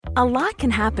A lot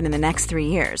can happen in the next 3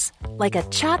 years. Like a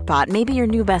chatbot may be your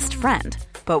new best friend.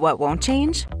 But what won't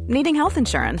change? Needing health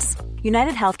insurance.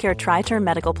 United Healthcare Tri-Term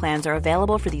Medical Plans are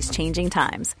available for these changing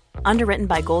times. Underwritten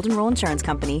by Golden Rule Insurance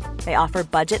Company, they offer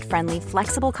budget-friendly,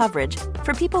 flexible coverage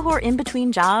for people who are in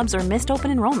between jobs or missed open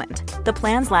enrollment. The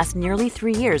plans last nearly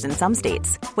 3 years in some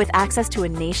states, with access to a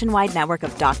nationwide network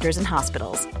of doctors and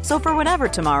hospitals. So for whatever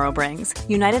tomorrow brings,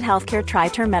 United Healthcare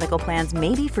Tri-Term Medical Plans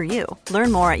may be for you.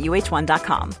 Learn more at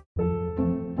uh1.com.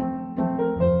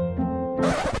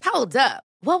 Hold up.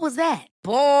 What was that?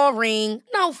 Boring.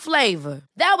 No flavor.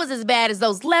 That was as bad as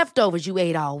those leftovers you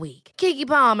ate all week. Keke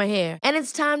Palmer here. And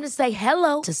it's time to say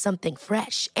hello to something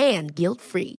fresh and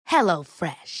guilt-free. Hello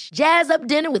Fresh. Jazz up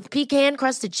dinner with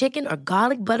pecan-crusted chicken or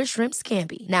garlic butter shrimp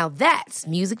scampi. Now that's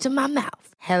music to my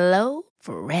mouth. Hello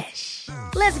Fresh.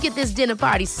 Let's get this dinner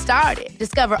party started.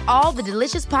 Discover all the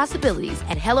delicious possibilities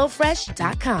at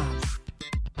hellofresh.com.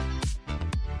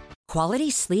 Quality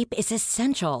sleep is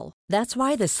essential. That's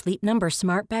why the Sleep Number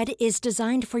Smart Bed is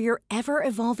designed for your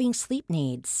ever-evolving sleep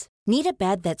needs. Need a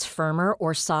bed that's firmer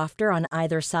or softer on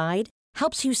either side?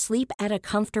 Helps you sleep at a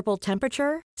comfortable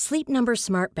temperature? Sleep Number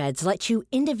Smart Beds let you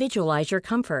individualize your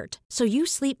comfort, so you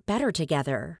sleep better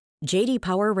together. J.D.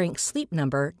 Power ranks Sleep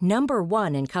Number number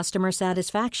 1 in customer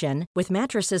satisfaction with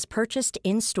mattresses purchased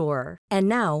in-store. And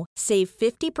now, save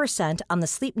 50% on the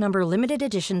Sleep Number Limited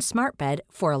Edition Smart Bed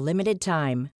for a limited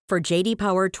time. For J.D.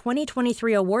 Power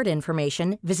 2023 award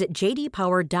information, visit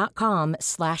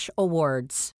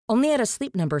jdpower.com/awards. Only at a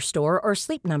Sleep Number store or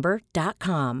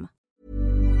sleepnumber.com.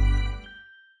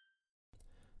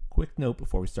 Quick note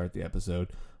before we start the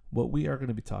episode. What we are going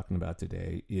to be talking about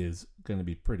today is going to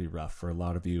be pretty rough for a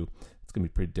lot of you. It's going to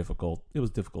be pretty difficult. It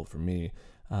was difficult for me.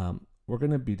 We're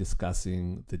going to be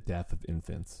discussing the death of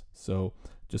infants. So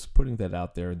just putting that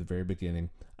out there at the very beginning,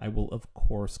 I will, of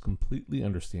course, completely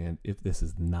understand if this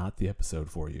is not the episode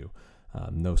for you.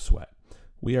 No sweat.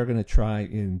 We are going to try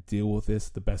and deal with this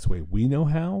the best way we know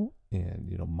how.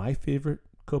 And, my favorite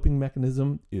coping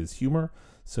mechanism is humor.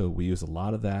 So we use a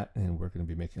lot of that, and we're going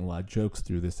to be making a lot of jokes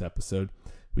through this episode.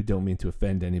 We don't mean to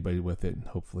offend anybody with it, and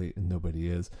hopefully nobody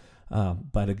is.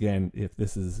 But again, if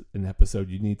this is an episode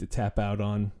you need to tap out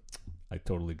on, I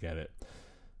totally get it.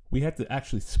 We had to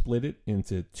actually split it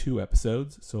into 2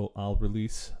 episodes, so I'll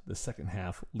release the second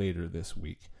half later this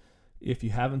week. If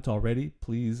you haven't already,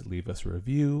 please leave us a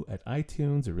review at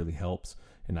iTunes. It really helps,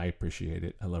 and I appreciate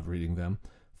it. I love reading them.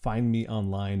 Find me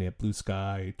online at Blue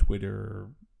Sky, Twitter,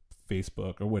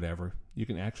 Facebook, or whatever. You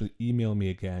can actually email me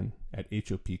again at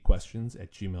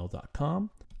hopquestions@gmail.com.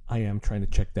 I am trying to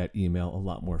check that email a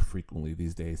lot more frequently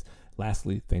these days.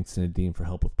 Lastly, thanks to Nadine for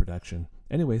help with production.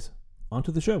 Anyways, on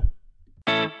to the show.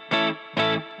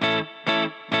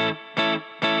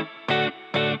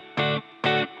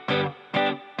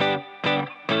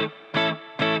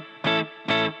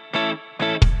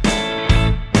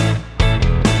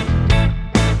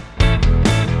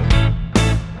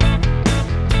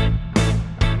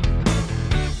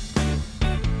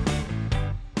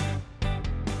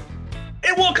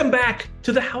 Welcome back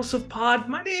to the House of Pod.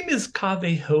 My name is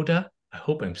Kaveh Hoda. I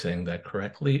hope I'm saying that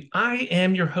correctly. I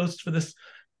am your host for this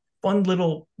fun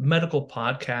little medical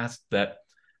podcast that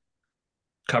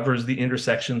covers the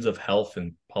intersections of health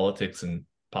and politics and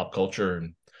pop culture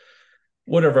and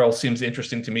whatever else seems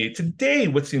interesting to me. Today,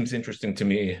 what seems interesting to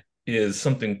me is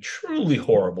something truly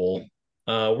horrible.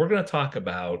 We're going to talk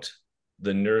about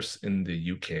the nurse in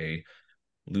the UK,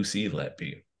 Lucy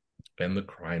Letby, and the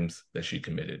crimes that she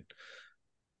committed.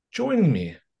 Joining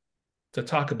me to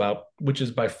talk about, which is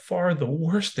by far the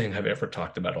worst thing I've ever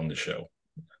talked about on the show,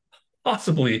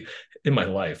 possibly in my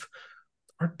life,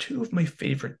 are 2 of my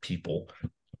favorite people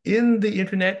in the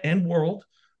internet and world.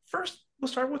 First, we'll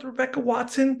start with Rebecca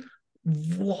Watson,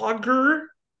 vlogger,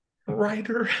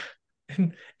 writer,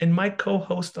 and my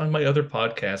co-host on my other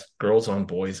podcast, Girls on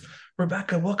Boys.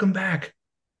 Rebecca, welcome back.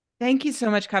 Thank you so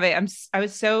much, Kaveh. I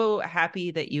was so happy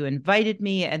that you invited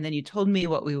me, and then you told me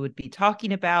what we would be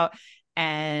talking about.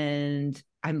 And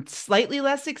I'm slightly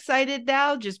less excited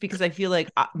now, just because I feel like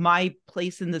my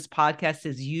place in this podcast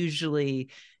is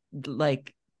usually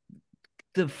like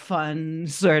the fun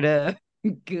sort of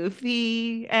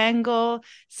goofy angle.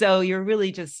 So you're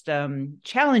really just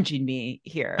challenging me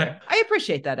here. I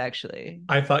appreciate that, actually.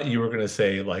 I thought you were going to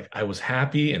say, like, I was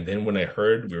happy. And then when I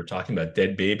heard we were talking about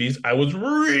dead babies, I was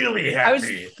really happy. I was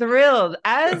thrilled.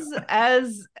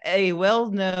 As a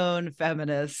well-known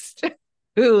feminist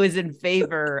who is in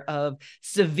favor of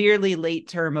severely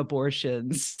late-term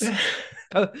abortions,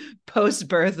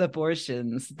 post-birth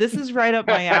abortions, this is right up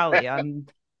my alley.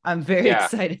 I'm very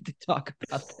excited to talk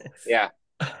about this. Yeah.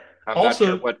 I'm not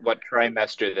sure Also, what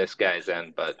trimester this guy's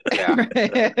in, but yeah,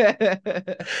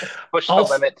 push the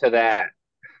also limit to that.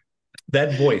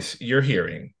 that voice you're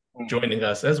hearing Mhm. joining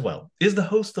us as well is the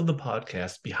host of the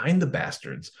podcast Behind the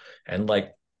Bastards and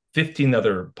like 15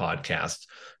 other podcasts,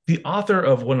 the author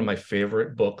of one of my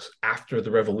favorite books, After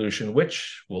the Revolution,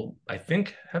 which will, I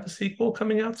think, have a sequel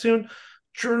coming out soon. Yeah,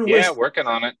 Journalist, working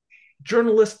on it.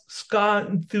 ska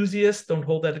enthusiast, don't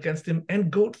hold that against him, and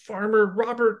goat farmer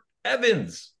Robert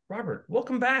Evans. Robert,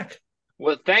 welcome back.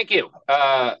 Well, thank you.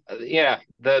 Yeah,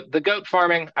 the goat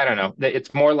farming, I don't know.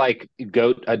 It's more like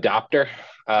goat adopter.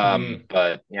 Mm.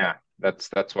 But yeah,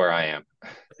 that's where I am.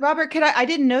 Robert, I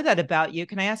didn't know that about you.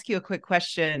 Can I ask you a quick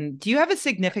question? Do you have a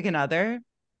significant other?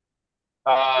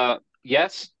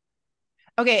 Yes.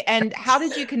 Okay, and how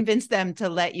did you convince them to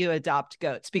let you adopt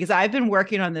goats? Because I've been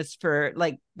working on this for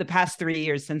like the past 3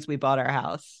 years since we bought our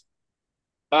house.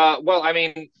 Well, I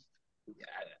mean,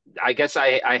 I guess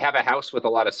I have a house with a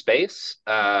lot of space.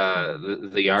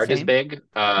 Mhm. The yard is Same. big,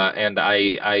 and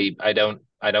I don't.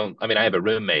 I mean, I have a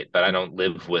roommate, but I don't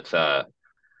live with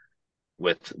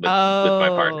my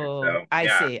partner. Oh, So I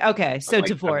yeah, see. Okay, I'm so like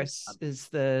divorce is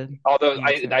the although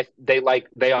answer.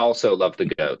 they also love the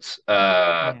goats.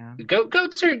 Yeah.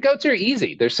 Goats are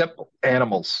easy. They're simple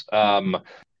animals.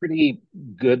 Pretty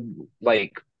good.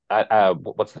 Like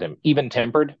what's the name? Even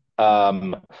tempered.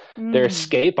 They're Mm.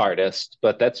 escape artists,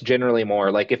 but that's generally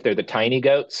more like if they're the tiny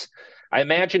goats. I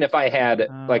imagine if I had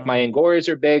like my Oh. Angoras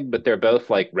are big, but they're both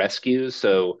like rescues,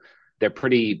 so they're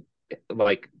pretty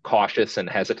like cautious and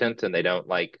hesitant, and they don't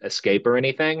like escape or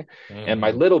anything. And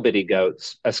my Mhm. little bitty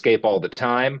goats escape all the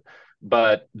time,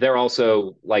 but they're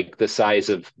also like the size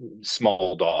of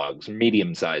small dogs,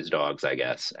 medium-sized dogs, I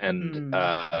guess. And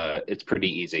Mm. it's pretty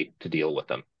easy to deal with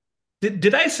them.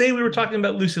 Did I say we were talking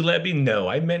about Lucy Letby? No,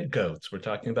 I meant goats. We're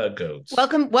talking about goats.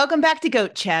 Welcome back to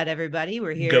Goat Chat, everybody.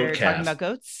 We're here talking about Goatcast.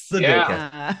 goats. The Yeah,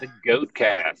 Goatcast. Uh, the goat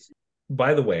cast.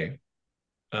 By the way,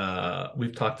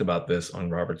 we've talked about this on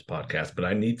Robert's podcast, but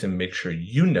I need to make sure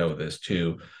you know this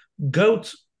too.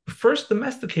 Goats, first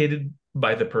domesticated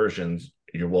by the Persians.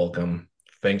 You're welcome.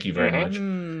 Thank you very Hmm. much.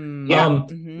 Yeah.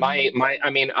 mhm. I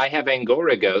mean, I have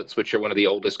Angora goats, which are one of the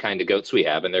oldest kind of goats we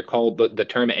have, and they're called the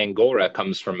term Angora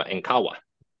comes from Ankawa.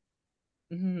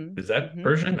 Mhm. Is that Mhm.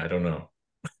 Persian? I don't know.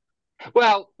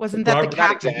 Well, Wasn't that the Robert, not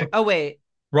cap? exactly. Oh wait,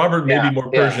 Robert may be Yeah, more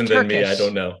yeah. Persian than me. I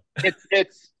don't Turkish. know.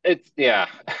 It's yeah.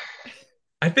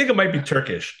 I think it might be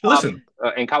Turkish. Listen,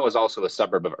 Ankawa is also a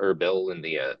suburb of Erbil in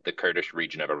the Kurdish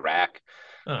region of Iraq.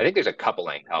 I uh, think there's a couple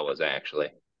Ankawas actually.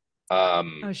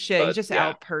 Oh shit, he But just yeah,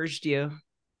 out purged you.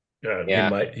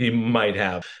 yeah. he might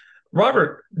have.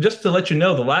 Robert, just to let you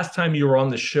know, the last time you were on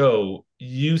the show,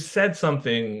 you said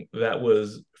something that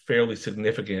was fairly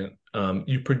significant.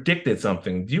 You predicted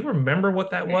something. Do you remember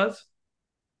what that was?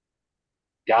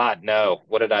 God, no.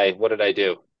 What did I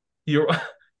do? You're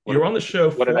What you were on the show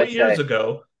what did four I years say?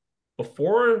 ago,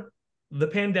 before the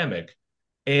pandemic,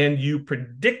 and you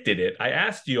predicted it. I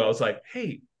asked you, I was like,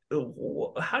 "Hey,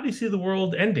 how do you see the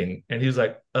world ending?" And he was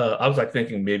like, "I was like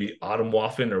thinking maybe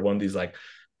Atomwaffen or one of these like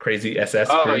crazy SS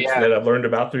Oh groups yeah. that I've learned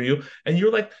about through you." And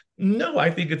you're like, "No, I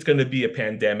think it's going to be a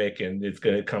pandemic, and it's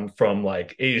going to come from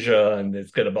like Asia, and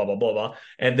it's going to blah blah blah blah."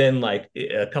 And then like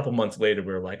a couple months later,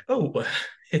 we were like, "Oh,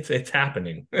 it's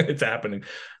happening, it's happening."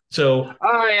 So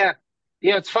Oh yeah.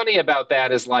 Yeah, it's funny about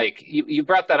that is like you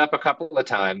brought that up a couple of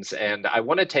times, and I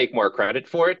want to take more credit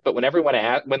for it. But when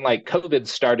when like COVID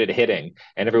started hitting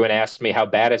and everyone asked me how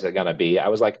bad is it gonna be, I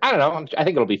was like, I don't know, I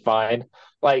think it'll be fine.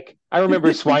 Like I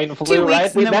remember swine 2 flu, right?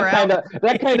 weeks and then we're out.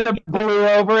 That kind of blew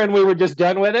over, and we were just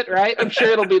done with it, right? I'm sure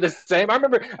it'll be the same. I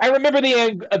remember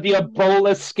the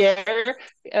Ebola scare.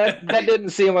 That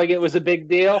didn't seem like it was a big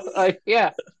deal. Like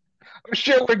yeah, I'm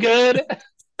sure we're good.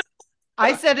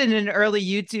 I said in an early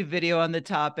YouTube video on the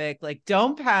topic, like,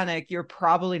 don't panic, you're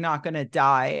probably not going to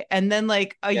die. And then,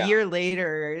 like, a Yeah. year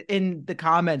later in the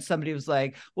comments, somebody was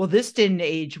like, well, this didn't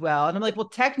age well. And I'm like, well,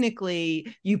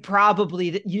 technically, you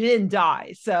didn't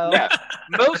die. So, Yeah.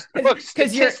 Most, look, because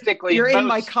statistically, you're in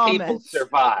my most people comments.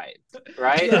 survived,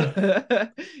 right? Yeah. Yeah.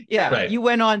 Yeah. right. You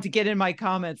went on to get in my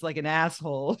comments like an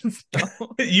asshole.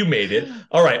 So, You made it.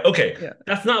 All right. Okay. yeah.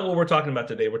 That's not what we're talking about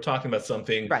today. We're talking about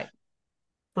something Right.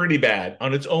 pretty bad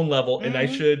on its own level. And I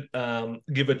Mhm. should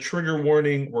give a trigger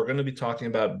warning. We're going to be talking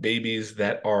about babies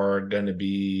that are going to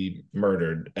be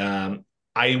murdered.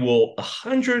 I will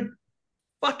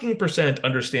 100%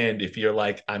 understand if you're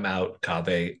like, I'm out,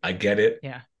 Kave. I get it.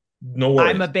 Yeah. No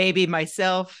I'm a worries. baby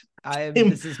myself. I'm-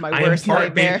 This is my I am worst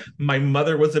part baby. nightmare. My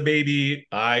mother was a baby.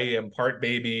 I am part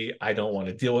baby. I don't want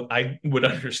to deal with. I would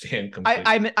understand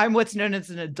completely. I'm what's known as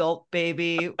an adult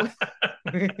baby.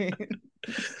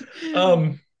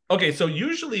 Um, Okay, so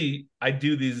usually I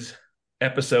do these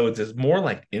episodes as more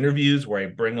like interviews where I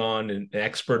bring on an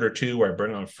expert or two, where I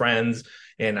bring on friends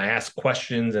and I ask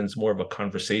questions, and it's more of a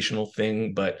conversational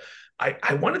thing. But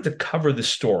I wanted to cover the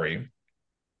story,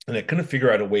 and I couldn't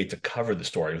figure out a way to cover the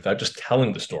story without just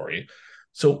telling the story.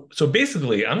 So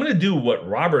basically, I'm going to do what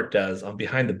Robert does on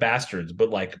Behind the Bastards, but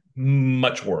like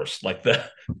much worse, like the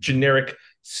generic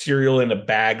cereal in a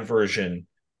bag version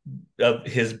of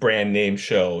his brand name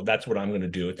show. That's what I'm going to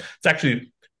do. It's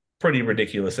actually pretty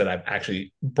ridiculous that I've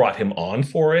actually brought him on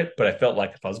for it, but I felt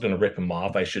like if I was going to rip him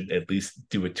off, I should at least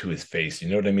do it to his face. You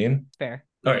know what I mean? Fair.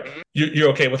 All right. You're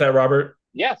okay with that, Robert?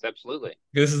 Yes, absolutely.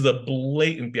 This is a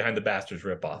blatant Behind the Bastards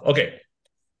ripoff. Okay.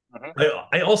 Mm-hmm.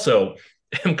 I also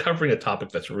am covering a topic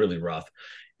that's really rough,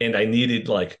 and I needed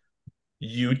like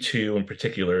you two in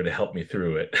particular to help me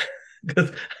through it.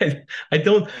 Because I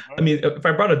don't, I mean, if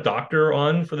I brought a doctor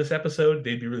on for this episode,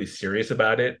 they'd be really serious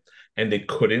about it and they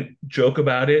couldn't joke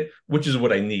about it, which is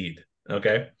what I need.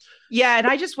 Okay. Yeah. And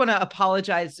I just want to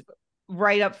apologize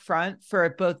right up front for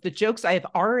both the jokes I have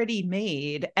already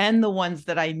made and the ones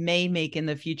that I may make in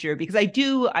the future, because I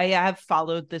have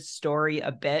followed this story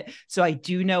a bit. So I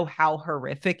do know how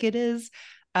horrific it is.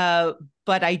 But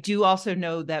I do also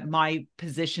know that my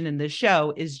position in the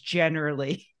show is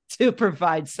generally to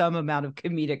provide some amount of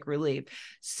comedic relief.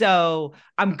 So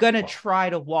I'm going to try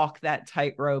to walk that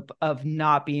tightrope of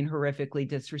not being horrifically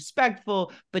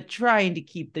disrespectful, but trying to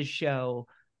keep the show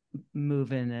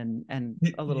moving and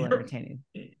a little entertaining.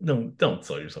 No, don't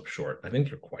sell yourself short. I think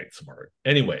you're quite smart.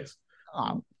 Anyways,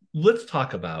 let's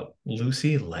talk about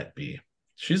Lucy Letby.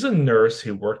 She's a nurse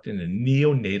who worked in a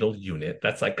neonatal unit.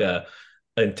 That's like an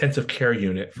intensive care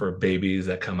unit for babies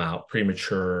that come out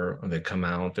premature, or they come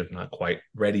out, they're not quite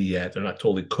ready yet, they're not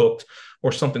totally cooked,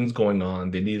 or something's going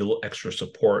on. They need a little extra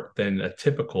support than a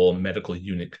typical medical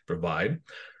unit could provide.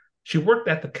 She worked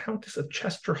at the Countess of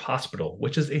Chester Hospital,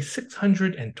 which is a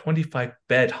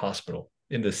 625-bed hospital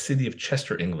in the city of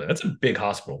Chester, England. That's a big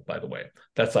hospital, by the way.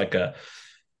 That's like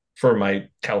for my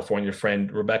California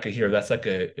friend Rebecca here, that's like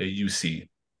a UC.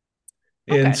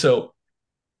 Okay. And so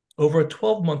over a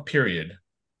 12-month period,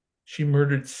 she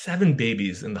murdered 7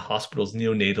 babies in the hospital's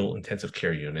neonatal intensive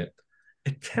care unit,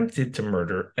 attempted to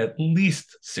murder at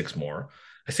least 6 more.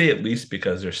 I say at least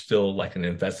because there's still like an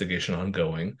investigation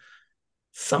ongoing.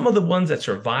 Some of the ones that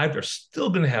survived are still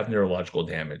going to have neurological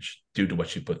damage due to what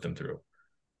she put them through.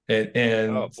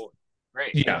 And oh, boy.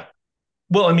 Great. Yeah.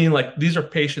 Well, I mean, like these are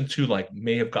patients who like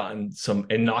may have gotten some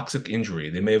anoxic injury.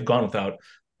 They may have gone without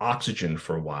oxygen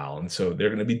for a while. And so they're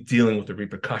going to be dealing with the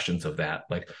repercussions of that,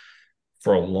 like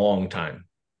for a long time.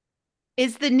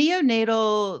 Is the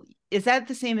neonatal, is that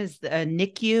the same as the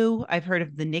NICU? I've heard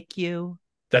of the NICU.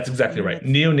 That's exactly right.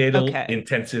 Neonatal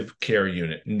Intensive Care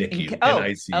Unit, NICU,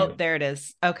 NICU. Oh, there it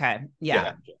is. Okay.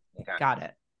 Yeah. Okay. Got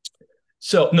it.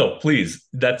 So, no, please,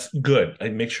 that's good. I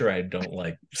make sure I don't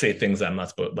like say things I'm not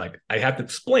supposed, like I have to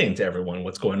explain to everyone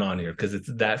what's going on here because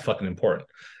it's that fucking important.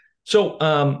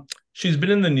 So she's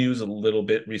been in the news a little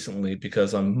bit recently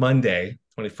because on Monday,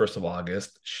 21st of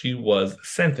August, she was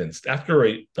sentenced after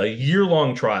a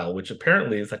year-long trial, which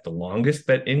apparently is like the longest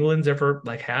that England's ever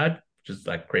like had, which is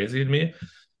like crazy to me.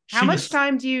 How much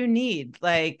time do you need,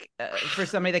 like, for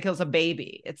somebody that kills a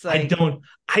baby? It's like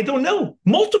I don't know.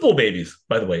 Multiple babies,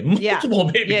 by the way,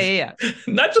 multiple babies. Yeah.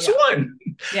 Not just one.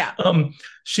 Yeah.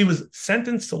 She was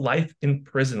sentenced to life in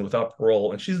prison without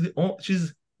parole, and she's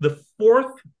the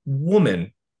 4th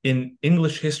woman in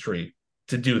English history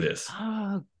to do this.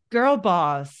 Oh, girl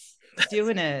boss,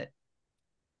 doing it.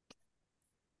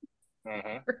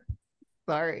 I'm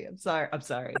sorry.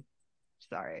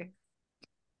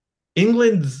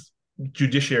 England's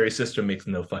judiciary system makes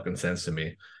no fucking sense to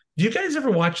me. Do you guys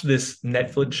ever watch this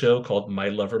Netflix show called My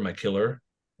Lover, My Killer?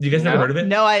 You guys never heard of it?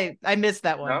 No, I missed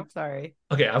that one. No? Sorry.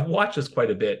 Okay, I've watched this quite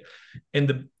a bit.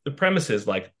 And the premise is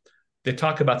like they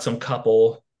talk about some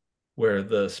couple where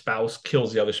the spouse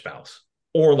kills the other spouse,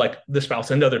 or like the spouse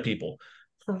and other people.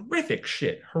 Horrific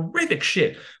shit.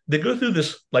 They go through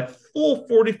this like full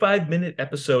 45-minute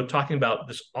episode talking about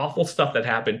this awful stuff that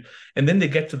happened. And then they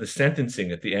get to the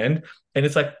sentencing at the end. And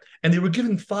it's like, and they were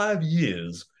given 5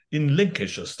 years in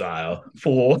Lancashire style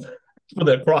for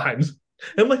their crimes.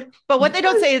 And I'm like, but what they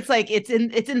don't say is like it's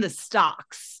in the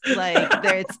stocks. Like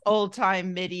it's old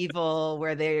time medieval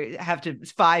where they have to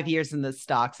 5 years in the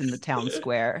stocks in the town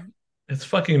square. It's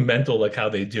fucking mental, like how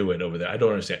they do it over there. I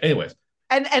don't understand. Anyways.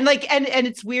 And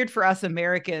it's weird for us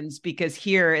Americans because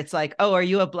here it's like, oh, are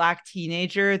you a black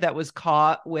teenager that was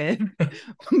caught with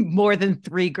more than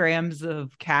 3 grams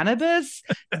of cannabis?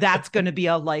 That's going to be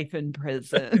a life in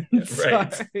prison.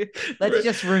 Right. Let's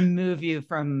just remove you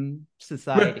from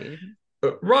society.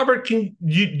 Robert, can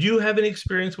you have any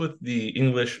experience with the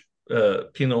English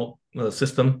penal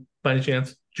system by any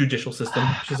chance? Judicial system,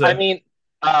 I should I say. mean,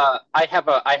 I have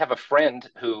a friend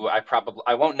who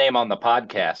I won't name on the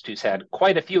podcast who's had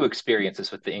quite a few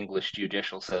experiences with the English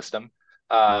judicial system.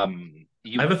 I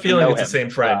have a You feeling know it's the him. same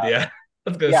friend. Yeah, I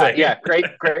was gonna Yeah, say. yeah, great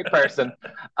person.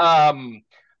 Um,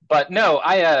 but no,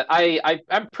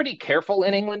 I'm pretty careful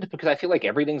in England because I feel like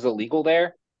everything's illegal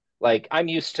there. Like I'm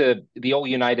used to the old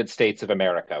United States of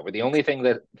America, where the only things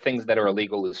that are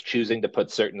illegal is choosing to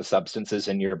put certain substances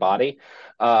in your body.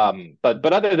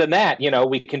 But other than that,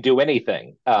 we can do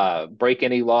anything, break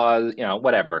any laws,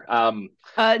 whatever. Note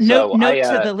So note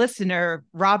to the listener: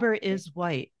 Robert is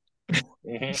white.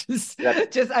 mhm, just,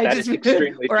 that just I that just, is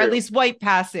extremely or at true. least white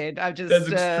passing. I'm That's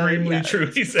just, extremely yeah, true.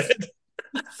 He said.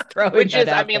 just throwing Which that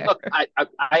is, I out mean, there. look, I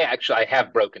actually I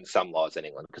have broken some laws in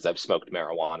England because I've smoked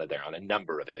marijuana there on a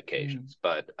number of Mm, occasions.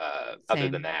 But other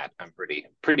than same. that, I'm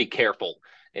pretty careful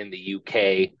in the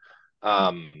UK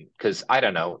because I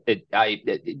don't know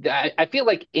I feel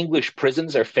like English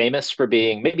prisons are famous for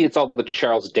being, maybe it's all the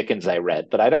Charles Dickens I read,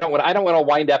 but I don't want to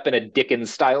wind up in a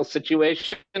Dickens style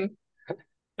situation.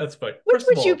 That's fine. Which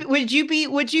First of all, would you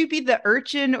be the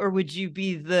urchin, or would you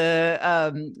be the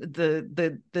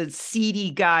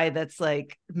seedy guy that's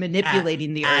like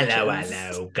manipulating the urchins?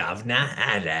 hello, governor.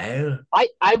 Hello.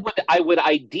 I would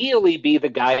ideally be the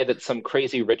guy that some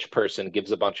crazy rich person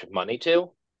gives a bunch of money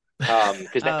to,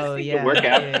 because that Oh seemed to work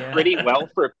yeah, out yeah, yeah, pretty well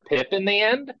for Pip in the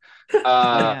end. yeah.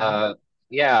 Uh,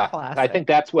 yeah, I Classic. think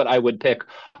that's what I would pick.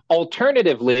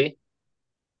 Alternatively,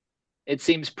 it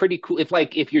seems pretty cool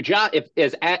if your job if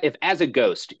as a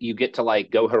ghost you get to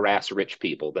like go harass rich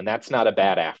people, then that's not a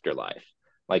bad afterlife.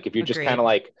 Like if you're just kind of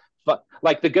Agreed.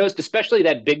 like the ghost, especially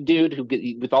that big dude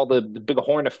with all the big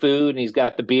horn of food and he's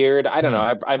got the beard. I don't know.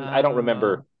 Hmm. I don't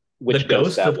remember The which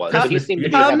ghost ghost that of was, but he Come, Christmas seemed to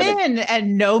be Eve. come having a in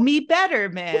and know me better,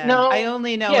 man. I no.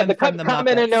 only know Yeah, him the from the come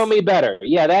in and know Muppets. me better.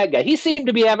 Yeah, that guy. He seemed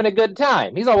to be having a good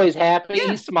time. He's always happy. Yeah,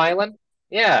 He's smiling.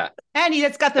 Yeah, and he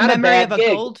has got the not a memory of bad a gig.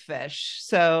 goldfish.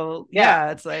 So Yeah,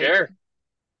 yeah, it's like sure.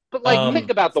 But like, think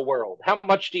Um, about the world. How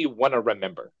much do you want to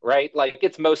remember, right? Like,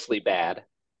 it's mostly bad.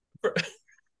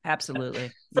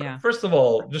 absolutely, yeah. First of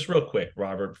all, just real quick,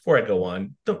 Robert, before I go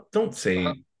on, don't Uh-huh.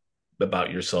 say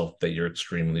about yourself that you're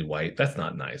extremely white. That's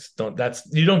not nice. Don't that's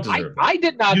you don't I deserve that. I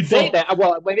did not You say don't. that.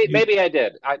 Well, You maybe I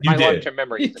did. you My long did. term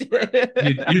memory You isn't great.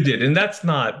 You did, and that's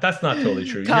not totally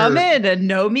true. Come in and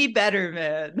know me better,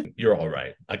 man. You're all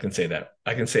right. I can say that.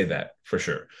 I can say that for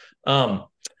sure. Um,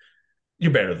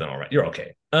 you're better than all right. You're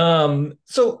okay.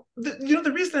 So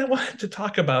the reason I wanted to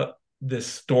talk about this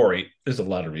story, there's a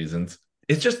lot of reasons.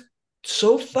 It's just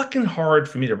so fucking hard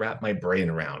for me to wrap my brain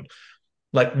around.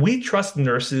 Like we trust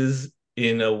nurses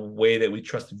in a way that we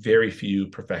trust very few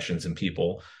professions and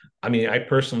people. I mean, I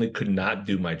personally could not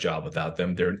do my job without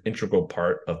them. They're an integral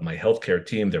part of my healthcare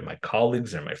team. They're my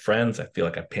colleagues, they're my friends. I feel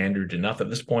like I pandered enough at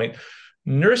this point.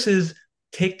 Nurses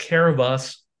take care of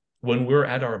us when we're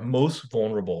at our most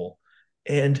vulnerable,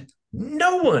 and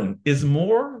no one is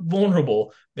more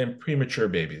vulnerable than premature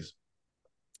babies.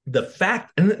 The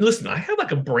fact, and listen, I have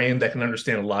like a brain that can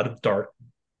understand a lot of dark,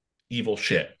 evil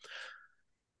shit.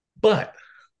 But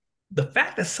the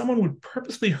fact that someone would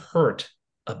purposely hurt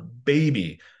a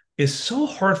baby is so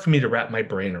hard for me to wrap my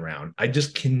brain around. I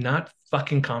just cannot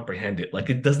fucking comprehend it. Like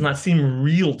it does not seem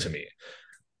real to me.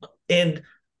 And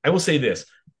I will say this.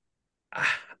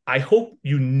 I hope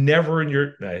you never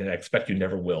I expect you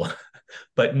never will,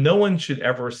 but no one should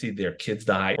ever see their kids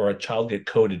die or a child get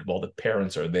coded while the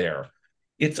parents are there.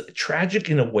 It's tragic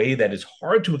in a way that is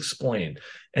hard to explain.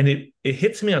 And it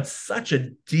hits me on such a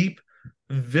deep,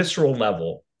 visceral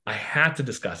level. I had to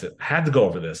discuss it. I had to go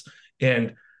over this.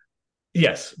 And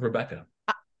yes, Rebecca.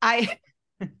 I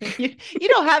you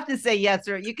don't have to say yes,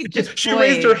 or you could just She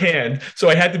raised her point. hand, so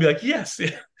I had to be like, yes.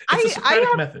 It's the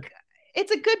Socratic I method.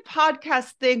 It's a good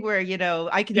podcast thing where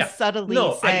I can Yeah. subtly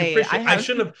No, I say I appreciate.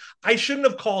 have. I shouldn't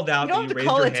have called You out that don't you have to raised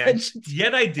call your hand. attention to.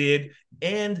 Yet I did,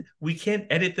 and we can't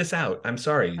edit this out. I'm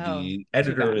sorry. Oh, The too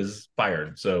editor bad. is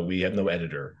fired, so we have no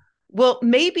editor. Well,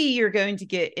 maybe you're going to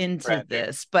get into Tragic.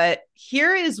 this, but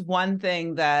here is one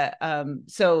thing that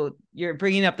so you're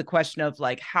bringing up the question of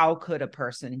like how could a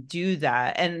person do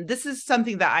that? And this is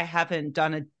something that I haven't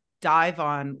done a dive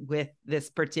on with this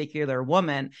particular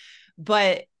woman,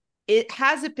 but it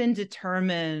hasn't been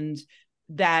determined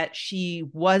that she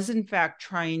was in fact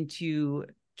trying to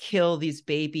kill these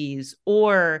babies,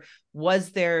 or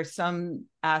was there some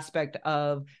aspect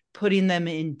of putting them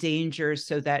in danger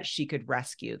so that she could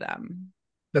rescue them?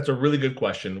 That's a really good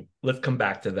question. Let's come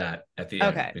back to that at the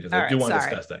end Okay. because All I do right. want to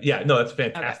Sorry. discuss that. Yeah, no, that's a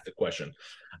Okay. fantastic question.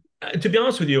 To be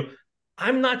honest with you,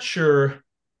 I'm not sure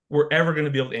we're ever going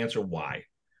to be able to answer why.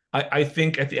 I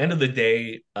think at the end of the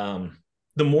day,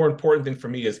 the more important thing for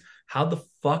me is how the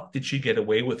fuck did she get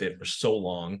away with it for so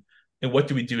long? And what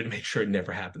do we do to make sure it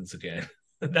never happens again?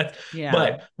 That's, Yeah.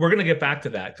 but we're going to get back to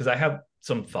that because I have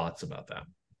some thoughts about that.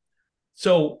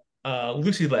 So,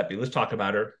 Lucy Letby, let's talk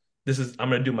about her. I'm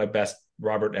going to do my best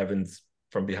Robert Evans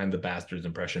from Behind the Bastards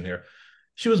impression here.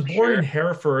 She was born in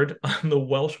Hereford on the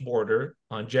Welsh border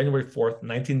on January 4th,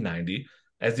 1990,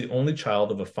 as the only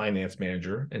child of a finance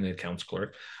manager and an accounts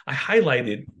clerk. I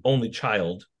highlighted only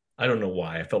child. I don't know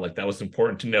why. I felt like that was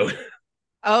important to note.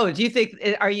 Oh, do you think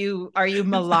are you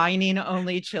maligning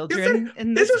only children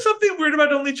in Is this? there something weird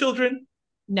about only children?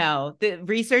 No, the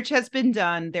research has been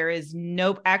done. There is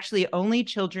actually, only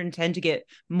children tend to get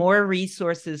more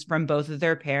resources from both of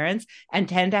their parents and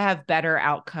tend to have better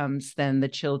outcomes than the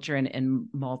children in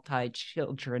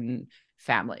multi-children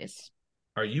families.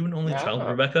 Are you an only child,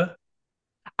 Rebecca?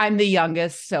 I'm the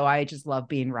youngest, so I just love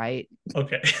being right.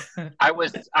 Okay. I'm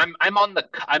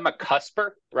a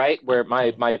cusper, right? Where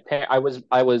I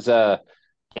was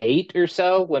 8 or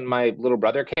so when my little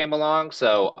brother came along,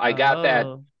 so I got that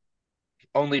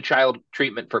only child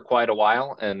treatment for quite a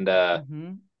while, and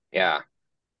yeah.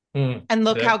 And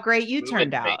look how great you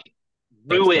turned out.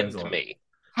 Ruined me.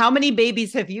 How many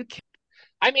babies have you killed?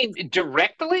 I mean,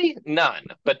 directly, none,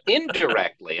 but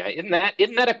indirectly, isn't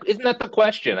that the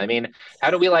question? I mean,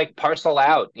 how do we like parcel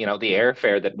out, the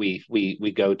airfare that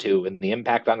we go to and the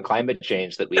impact on climate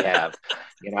change that we have?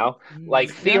 Like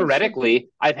theoretically,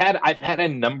 I've had a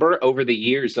number over the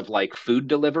years of like food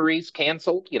deliveries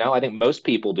canceled. I think most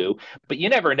people do, but you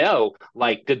never know.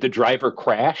 Like, did the driver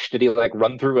crash? Did he like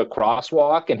run through a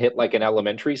crosswalk and hit like an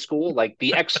elementary school? Like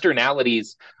the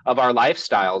externalities of our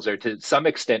lifestyles are to some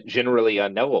extent generally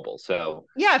unknowable. So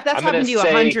yeah, if that's happened to you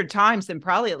 100 times, then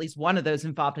probably at least one of those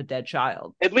involved a dead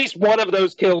child. At least one of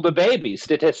those killed a baby,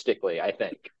 statistically, I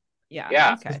think.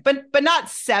 Yeah. Okay. But not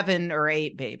 7 or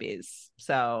 8 babies.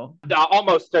 So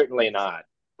almost certainly not.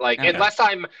 Like unless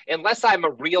I'm a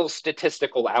real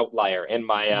statistical outlier in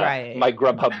my my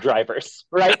Grubhub drivers,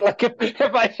 right? Like if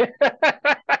I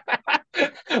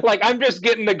like I'm just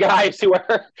getting the guys who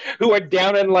are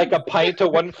down in like a pint to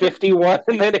 151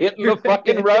 and then hitting the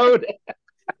fucking road.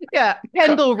 Yeah,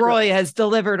 Kendall Roy has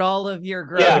delivered all of your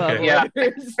Grubhub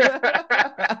orders.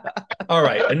 All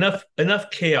right,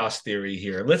 enough chaos theory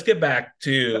here. Let's get back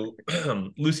to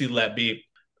Lucy Letby,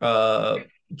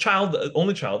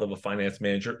 only child of a finance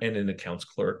manager and an accounts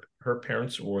clerk. Her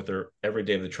parents were with her every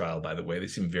day of the trial, by the way. They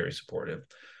seem very supportive.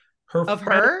 Of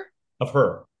her?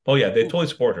 Oh, yeah, they totally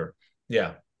support her.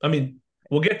 Yeah. I mean,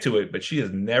 we'll get to it, but she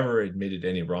has never admitted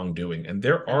any wrongdoing. And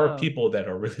there are people that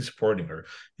are really supporting her.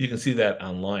 You can see that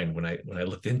online when I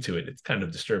looked into it. It's kind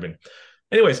of disturbing.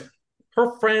 Anyways,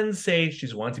 her friends say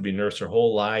she's wanted to be a nurse her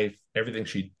whole life. Everything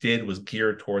she did was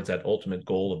geared towards that ultimate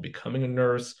goal of becoming a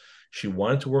nurse. She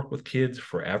wanted to work with kids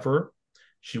forever.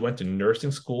 She went to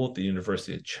nursing school at the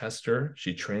University of Chester.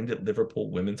 She trained at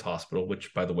Liverpool Women's Hospital,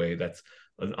 which, by the way, that's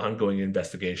an ongoing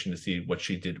investigation to see what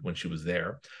she did when she was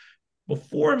there,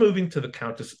 before moving to the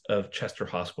Countess of Chester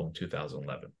Hospital in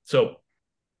 2011. So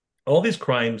all these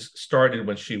crimes started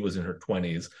when she was in her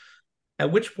 20s,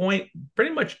 at which point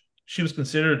pretty much she was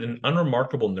considered an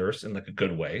unremarkable nurse in like a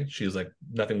good way. She was like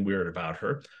nothing weird about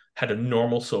her, had a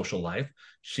normal social life.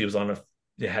 She was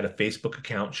had a Facebook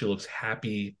account. She looks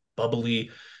happy,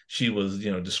 bubbly. She was,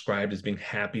 described as being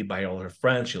happy by all her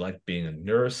friends. She liked being a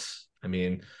nurse. I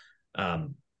mean,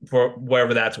 for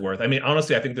whatever that's worth. I mean,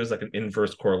 honestly, I think there's like an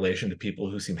inverse correlation to people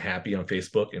who seem happy on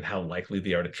Facebook and how likely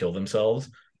they are to kill themselves.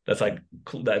 That's like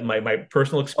that. My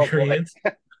personal experience.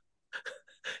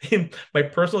 My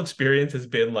personal experience has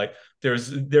been like there is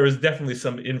definitely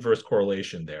some inverse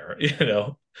correlation there.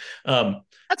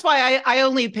 That's why I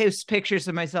only post pictures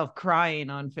of myself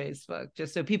crying on Facebook,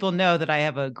 just so people know that I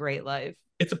have a great life.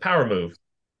 It's a power move.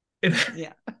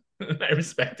 Yeah, I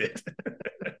respect it.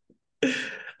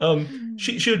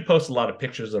 She would post a lot of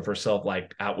pictures of herself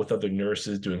like out with other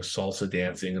nurses doing salsa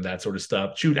dancing and that sort of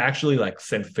stuff. She would actually like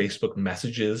send Facebook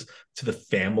messages to the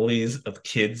families of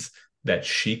kids that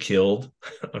she killed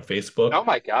on Facebook. Oh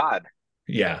my God.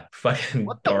 Yeah, fucking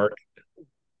dark.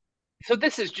 So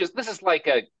this is like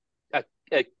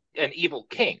an evil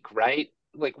kink, right?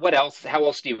 Like what else? How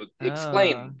else do you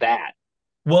explain that?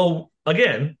 Well,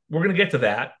 again, we're gonna get to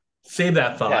that. Save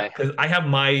that thought because I have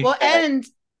my and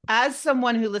as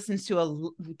someone who listens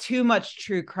to too much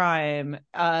true crime,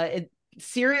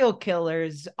 serial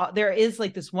killers, there is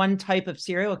like this one type of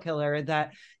serial killer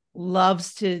that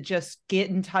loves to just get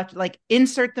in touch, like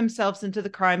insert themselves into the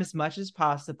crime as much as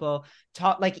possible,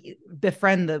 talk, like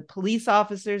befriend the police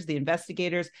officers, the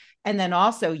investigators, and then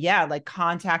also, yeah, like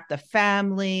contact the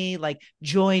family, like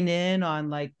join in on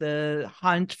like the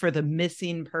hunt for the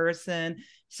missing person.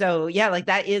 So yeah, like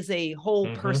that is a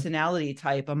whole personality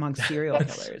type among serial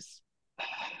killers.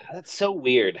 That's so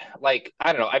weird. Like,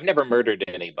 I don't know. I've never murdered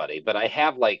anybody, but I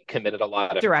have like committed a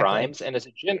lot of Directly. crimes. And as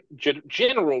a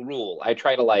general rule, I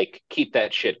try to like keep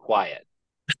that shit quiet.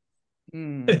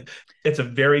 It's a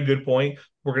very good point.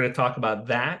 We're going to talk about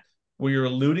that. What you're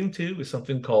alluding to is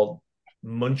something called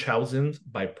Munchausen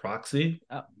by proxy.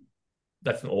 Oh.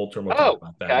 That's an old term. We'll talk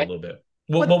about that in a little bit.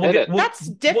 That's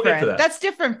different. We'll get to that. That's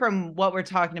different from what we're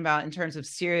talking about in terms of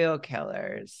serial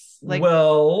killers. Like,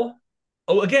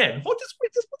 again, we'll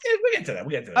get to that.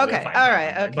 We'll get to that. Okay. All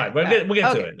right. Okay. Fine. We'll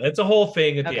get to it. It's a whole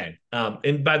thing at the end.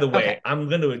 And by the way, I'm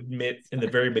going to admit in the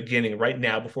very beginning, right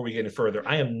now, before we get any further,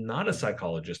 I am not a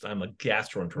psychologist. I'm a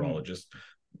gastroenterologist,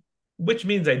 which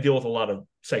means I deal with a lot of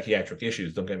psychiatric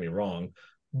issues. Don't get me wrong,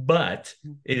 but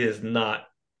it is not.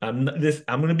 I'm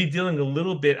going to be dealing a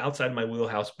little bit outside my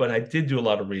wheelhouse, but I did do a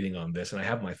lot of reading on this, and I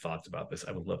have my thoughts about this.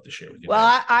 I would love to share with you.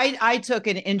 Well, I took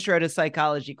an intro to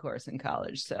psychology course in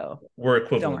college, so we're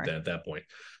equivalent at that point.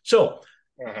 So,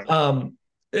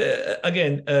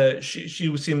 again,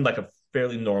 she seemed like a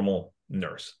fairly normal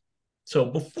nurse. So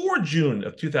before June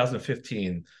of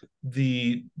 2015,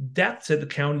 the deaths at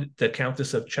the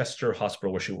Countess of Chester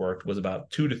Hospital, where she worked, was about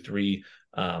 2 to 3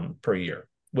 per year,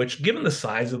 which, given the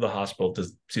size of the hospital,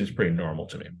 seems pretty normal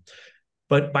to me.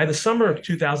 But by the summer of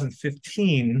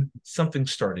 2015, something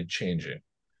started changing.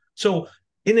 So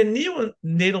in a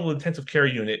neonatal intensive care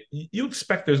unit, you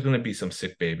expect there's going to be some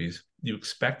sick babies. You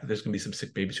expect that there's going to be some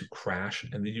sick babies who crash,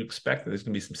 and then you expect that there's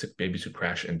going to be some sick babies who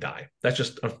crash and die. That's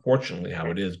just unfortunately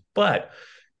how it is. But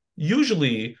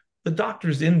usually the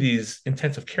doctors in these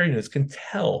intensive care units can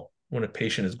tell when a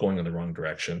patient is going in the wrong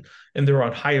direction, and they're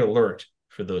on high alert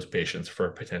for those patients for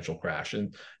a potential crash.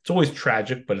 And it's always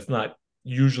tragic, but it's not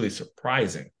usually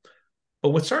surprising. But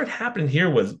what started happening here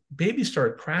was babies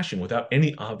started crashing without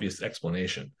any obvious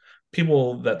explanation.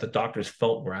 People that the doctors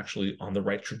felt were actually on the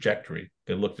right trajectory.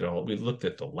 We looked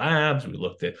at the labs, we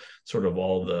looked at sort of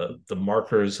all the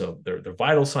markers of their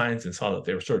vital signs and saw that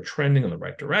they were sort of trending in the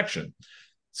right direction.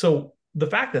 So the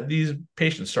fact that these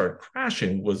patients started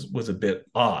crashing was a bit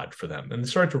odd for them, and it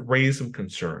started to raise some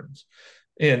concerns.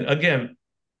 And again,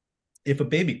 if a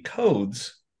baby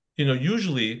codes,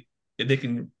 usually they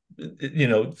can,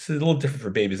 it's a little different for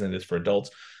babies than it is for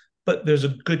adults, but there's a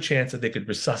good chance that they could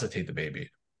resuscitate the baby.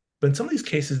 But in some of these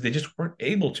cases, they just weren't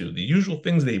able to. The usual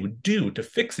things they would do to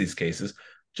fix these cases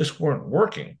just weren't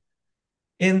working.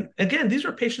 And again, these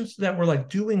are patients that were like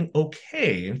doing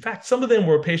okay. In fact, some of them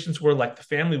were patients where like the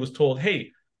family was told,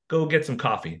 hey, go get some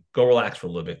coffee, go relax for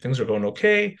a little bit. Things are going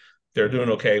okay. They're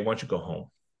doing okay. Why don't you go home?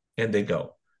 And they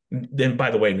go. Then,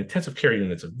 by the way, an intensive care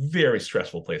unit is a very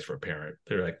stressful place for a parent.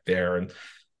 They're like there, and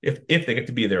if they get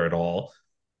to be there at all,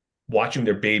 watching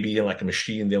their baby in like a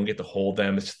machine, they don't get to hold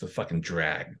them. It's just a fucking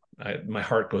drag. My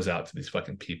heart goes out to these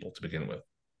fucking people to begin with.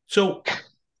 So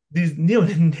these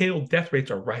neonatal death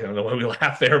rates are right. I don't know why we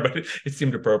laugh there, but it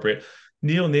seemed appropriate.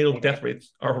 Neonatal death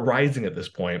rates are rising at this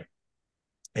point.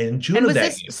 And in June was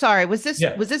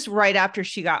this right after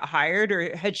she got hired,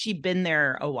 or had she been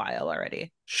there a while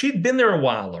already? She'd been there a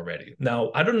while already.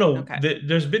 Now, I don't know. Okay.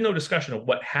 There's been no discussion of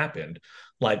what happened.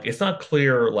 Like, it's not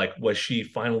clear, like, was she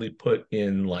finally put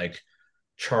in, like,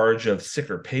 charge of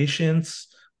sicker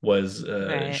patients? Was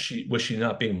she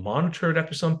not being monitored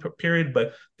after some period?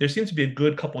 But there seems to be a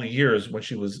good couple of years when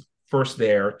she was first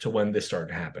there to when this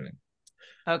started happening.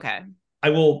 Okay. I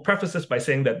will preface this by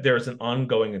saying that there's an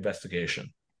ongoing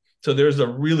investigation. So there's a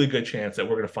really good chance that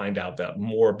we're going to find out that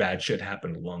more bad shit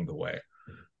happened along the way.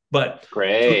 But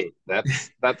great.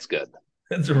 That's good.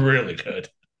 That's really good.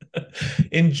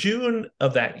 In June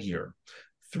of that year,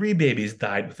 3 babies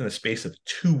died within a space of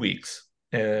 2 weeks.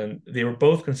 And they were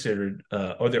both considered,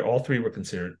 all 3 were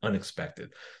considered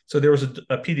unexpected. So there was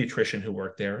a pediatrician who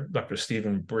worked there, Dr.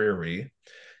 Stephen Breary,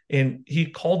 and he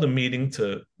called a meeting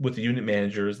with the unit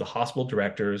managers, the hospital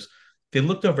directors. They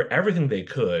looked over everything they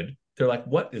could. They're like,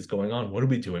 what is going on? What are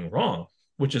we doing wrong?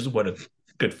 Which is what a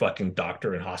good fucking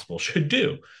doctor and hospital should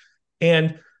do.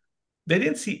 And they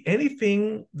didn't see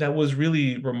anything that was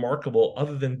really remarkable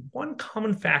other than one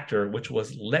common factor, which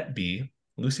was Letby.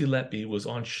 Lucy Letby was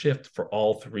on shift for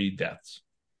all 3 deaths.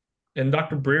 And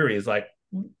Dr. Breary is like,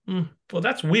 well,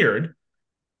 that's weird.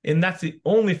 And that's the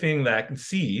only thing that I can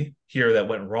see here that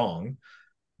went wrong.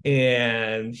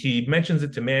 And he mentions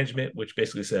it to management, which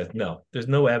basically says, no, there's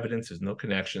no evidence, there's no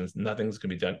connections, nothing's going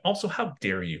to be done. Also, how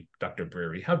dare you, Dr.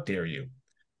 Brewery? How dare you?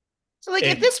 So, like,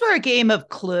 if And this were a game of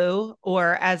Clue,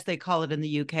 or as they call it in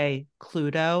the UK,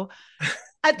 Cluedo,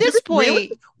 at this really?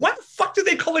 point, Why the fuck do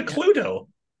they call it Cluedo?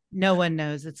 no one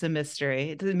knows. It's a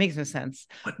mystery. It makes no sense.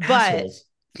 What But assholes?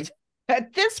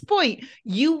 at this point,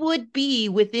 you would be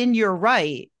within your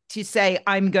right to say,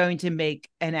 I'm going to make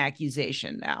an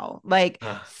accusation now. Like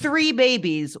 3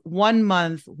 babies, 1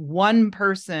 month, one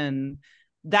person.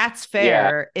 That's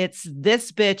fair. Yeah. It's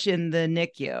this bitch in the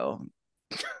NICU.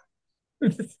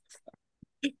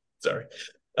 Sorry.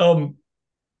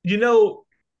 You know,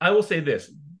 I will say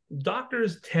this.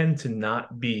 Doctors tend to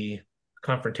not be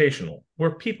confrontational.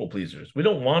 We're people pleasers. We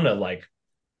don't want to like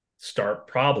start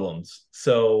problems.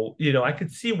 So, you know, I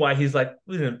could see why he's like,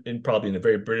 in probably in a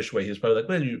very British way, he's probably like,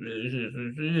 well,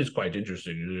 it is quite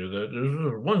interesting.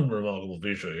 There's one remarkable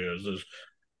feature here is this.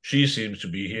 She seems to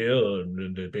be here, and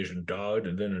then the patient died,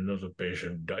 and then another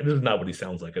patient died. This is not what he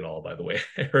sounds like at all, by the way.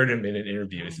 I heard him in an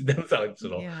interview. He doesn't sound like this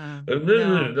at all. Yeah.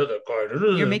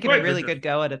 No. You're making a really good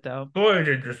go at it, though. Quite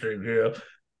interesting, yeah.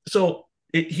 So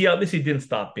he obviously didn't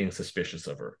stop being suspicious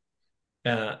of her.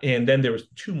 And then there was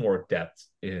 2 more deaths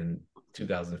in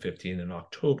 2015 in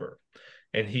October.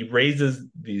 And he raises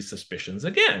these suspicions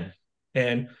again.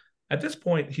 And at this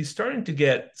point, he's starting to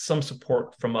get some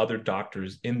support from other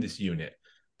doctors in this unit.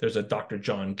 There's a Dr.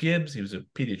 John Gibbs. He was a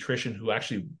pediatrician who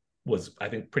actually was, I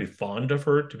think, pretty fond of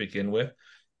her to begin with.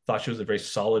 Thought she was a very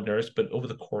solid nurse. But over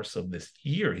the course of this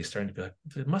year, he's starting to be like,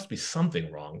 there must be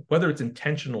something wrong, whether it's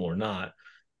intentional or not.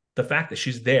 The fact that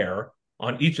she's there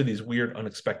on each of these weird,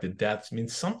 unexpected deaths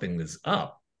means something is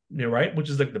up, you know, right?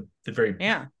 Which is like the very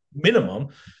minimum.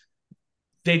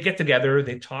 They get together,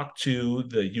 they talk to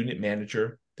the unit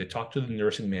manager, they talk to the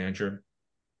nursing manager,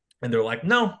 and they're like,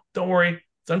 no, don't worry.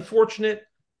 It's unfortunate.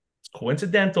 It's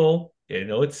coincidental. You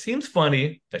know, it seems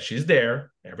funny that she's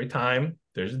there every time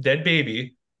there's a dead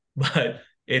baby, but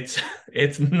it's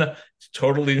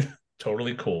totally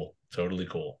cool. Totally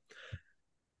cool.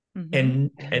 Mm-hmm.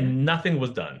 And nothing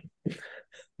was done.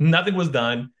 Nothing was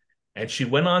done. And she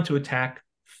went on to attack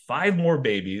 5 more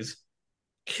babies,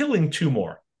 killing 2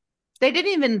 more. They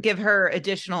didn't even give her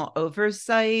additional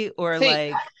oversight or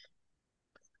Great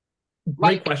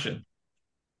question.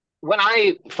 When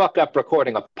I fuck up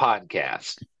recording a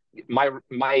podcast,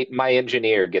 my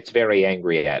engineer gets very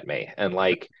angry at me, and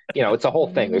like, you know, it's a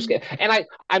whole thing.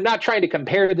 I'm not trying to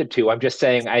compare the two. I'm just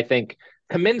saying I think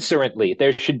commensurately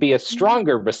there should be a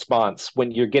stronger response when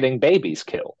you're getting babies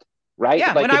killed. Right?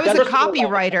 Yeah, like when I was a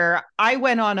copywriter, I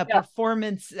went on a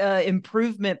performance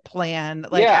improvement plan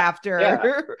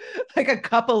after like a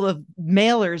couple of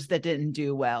mailers that didn't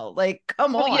do well. Like,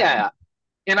 come on. Yeah.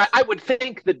 And I would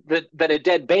think that a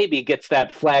dead baby gets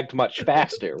that flagged much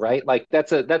faster, right? Like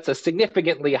that's a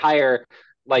significantly higher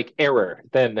like error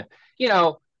than, you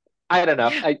know, I don't know.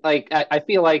 I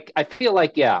feel like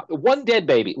one dead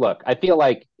baby. Look, I feel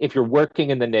like if you're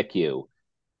working in the NICU,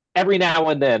 every now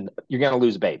and then you're going to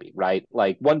lose a baby, right?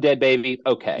 Like one dead baby,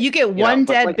 okay. You get one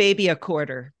dead baby a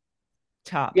quarter,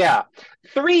 tops. Yeah.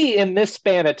 3 in this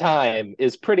span of time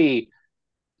is pretty,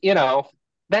 you know,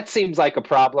 that seems like a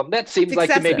problem. That seems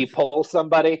like to maybe pull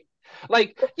somebody.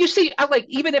 Like, you see,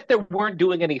 even if they weren't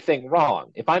doing anything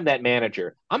wrong, if I'm that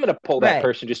manager, I'm going to pull that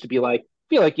person just to be like,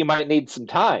 feel like you might need some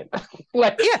time.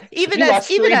 Like, yeah, even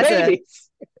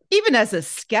as a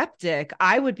skeptic,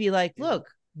 I would be like, look,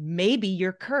 maybe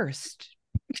you're cursed.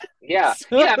 Yeah.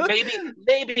 Yeah.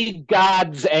 Maybe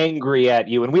God's angry at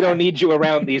you and we don't need you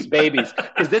around these babies.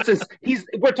 Because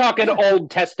we're talking Old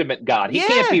Testament God. He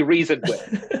can't be reasoned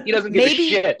with. He doesn't give a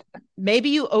shit.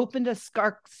 Maybe you opened a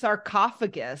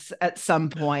sarcophagus at some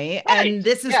point, and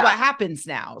this is what happens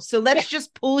now. So let's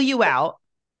just pull you out.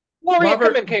 Gloria,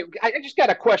 come in. I just got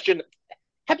a question.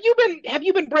 Have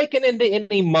you been breaking into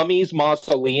any mummies'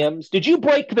 mausoleums? Did you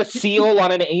break the seal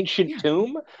on an ancient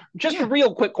tomb? Just a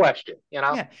real quick question, you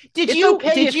know. Yeah. Did you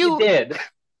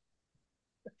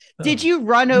Did you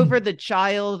run over the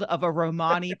child of a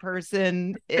Romani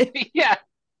person? Yeah.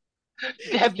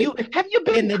 Have you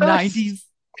been in the 90s?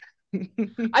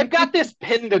 I've got this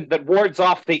pendant that wards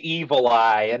off the evil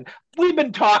eye, and we've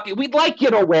been talking. We'd like you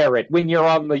to wear it when you're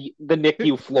on the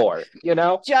NICU floor, you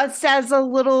know?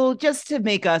 Just to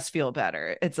make us feel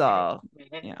better. It's all,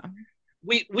 yeah.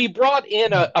 We brought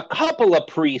in a couple of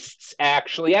priests,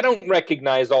 actually. I don't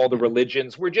recognize all the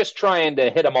religions. We're just trying to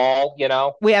hit them all, you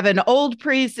know? We have an old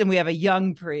priest and we have a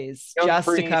young priest,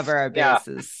 to cover our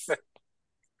bases.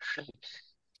 Yeah.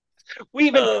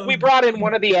 We brought in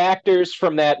one of the actors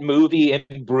from that movie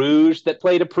in Bruges that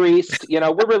played a priest. You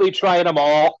know, we're really trying them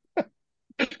all.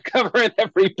 covering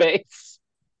every base.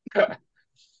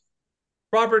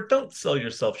 Robert, don't sell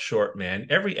yourself short, man.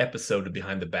 Every episode of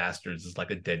Behind the Bastards is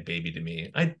like a dead baby to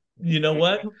me. You know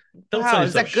what? Don't sell Wow,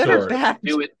 is yourself that good or short. bad?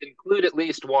 Do it include at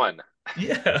least one.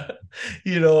 Yeah.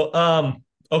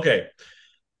 Okay.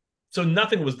 So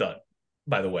nothing was done,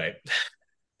 by the way.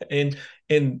 And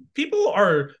people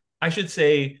are, I should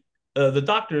say, the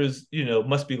doctors,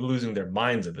 must be losing their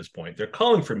minds at this point. They're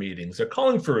calling for meetings. They're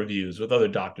calling for reviews with other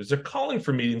doctors. They're calling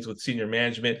for meetings with senior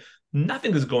management.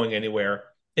 Nothing is going anywhere.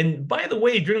 And by the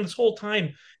way, during this whole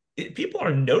time, people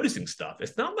are noticing stuff.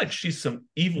 It's not like she's some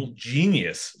evil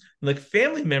genius. Like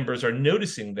family members are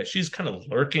noticing that she's kind of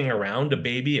lurking around a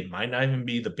baby. It might not even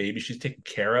be the baby she's taking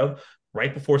care of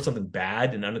right before something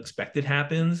bad and unexpected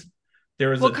happens.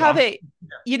 There is well, Kaveh,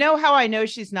 you know how I know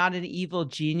she's not an evil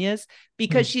genius?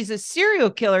 Because she's a serial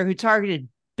killer who targeted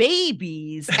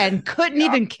babies and couldn't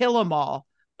even kill them all.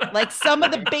 Like some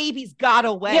of the babies got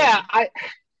away. Yeah,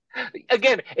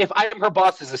 again, if I'm her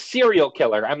boss as a serial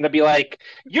killer, I'm going to be like,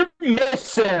 you're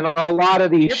missing a lot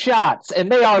of these shots, and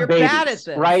they are babies, bad at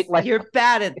this. Right? Like, you're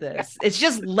bad at this. It's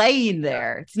just laying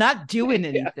there. It's not doing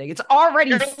anything. It's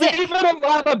already sick. Leaving a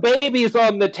lot of babies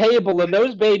on the table, and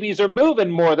those babies are moving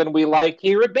more than we like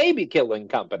here at Baby Killing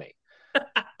Company.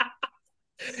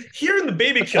 Here in the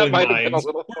baby killing minds,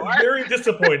 we're very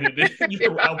disappointed in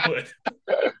your output.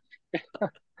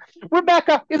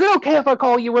 Rebecca, is it okay if I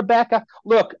call you Rebecca?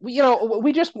 Look, we got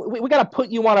to put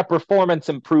you on a performance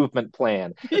improvement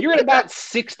plan. You're at about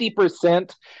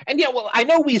 60%. And yeah, well, I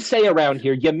know we say around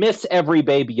here, you miss every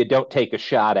baby you don't take a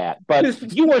shot at,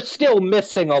 but you are still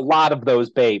missing a lot of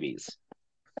those babies.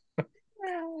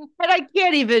 And I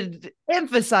can't even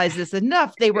emphasize this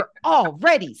enough. They were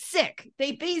already sick.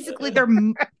 They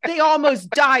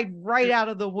almost died right out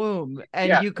of the womb,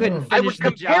 and you couldn't finish I would the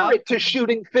compare job. it to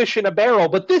shooting fish in a barrel,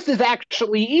 but this is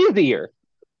actually easier.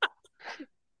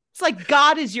 It's like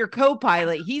God is your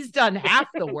co-pilot. He's done half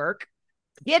the work.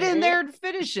 Get in there and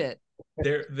finish it.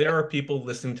 There are people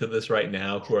listening to this right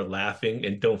now who are laughing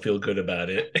and don't feel good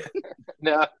about it.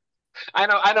 No. I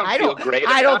don't feel great.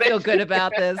 I don't feel good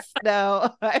about this. No,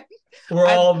 we're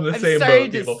all in the same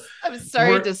boat, people. I'm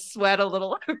starting to sweat a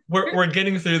little. we're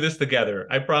getting through this together.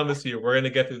 I promise you, we're going to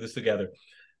get through this together.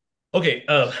 Okay,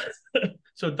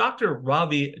 so Dr.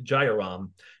 Ravi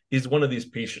Jayaram is one of these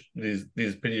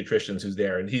pediatricians who's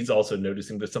there, and he's also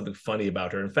noticing there's something funny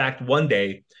about her. In fact, one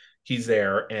day he's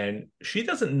there, and she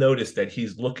doesn't notice that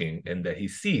he's looking and that he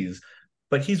sees,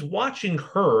 but he's watching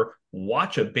her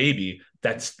watch a baby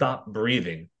that stopped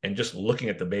breathing and just looking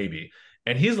at the baby.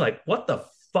 And he's like, what the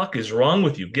fuck is wrong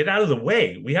with you? Get out of the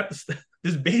way. We have to,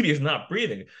 this baby is not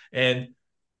breathing. And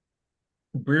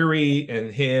Breary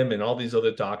and him and all these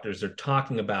other doctors, they're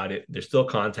talking about it. They're still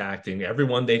contacting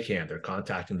everyone they can. They're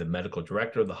contacting the medical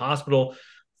director of the hospital.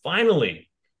 Finally,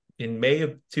 in May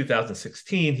of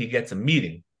 2016, he gets a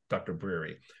meeting, Dr.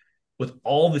 Breary, with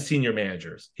all the senior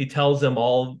managers. He tells them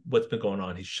all what's been going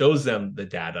on. He shows them the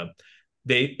data.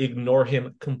 They ignore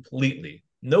him completely.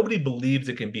 Nobody believes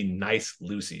it can be nice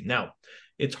Lucy. Now,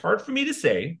 it's hard for me to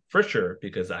say for sure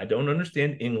because I don't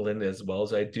understand England as well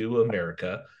as I do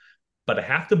America, but I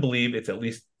have to believe it's at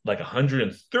least like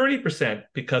 130%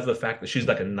 because of the fact that she's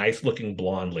like a nice looking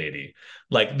blonde lady.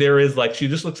 Like she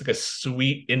just looks like a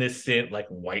sweet, innocent, like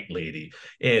white lady.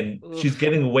 And she's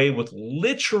getting away with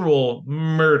literal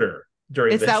murder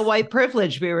during this. It's that white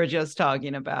privilege we were just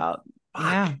talking about.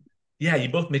 Fuck. Yeah, you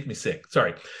both make me sick.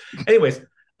 Sorry. Anyways,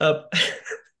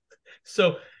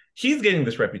 so he's getting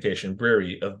this reputation,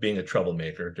 Breary, of being a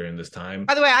troublemaker during this time.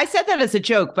 By the way, I said that as a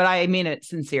joke, but I mean it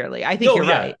sincerely. I think you're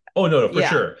right. Oh, no, for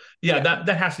sure. Yeah, that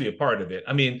has to be a part of it.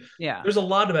 I mean, yeah, there's a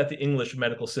lot about the English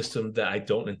medical system that I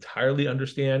don't entirely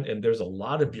understand, and there's a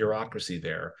lot of bureaucracy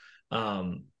there. So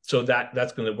we're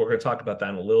going to talk about that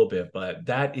in a little bit, but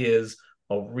that is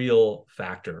a real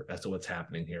factor as to what's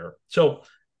happening here. So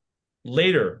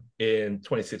later in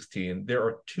 2016, there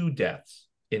are 2 deaths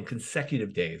in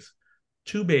consecutive days.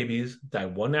 2 babies die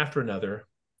one after another,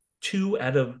 2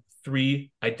 out of 3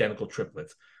 identical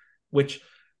triplets, which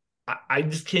I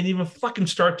just can't even fucking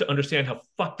start to understand how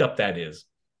fucked up that is,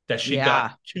 that she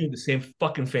got 2 of the same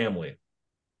fucking family.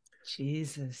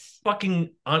 Jesus.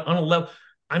 Fucking on a level,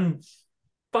 I'm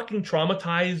fucking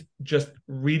traumatized just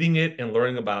reading it and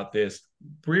learning about this.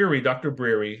 Breary, Dr.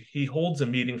 Breary, he holds a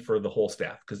meeting for the whole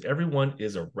staff because everyone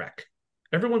is a wreck.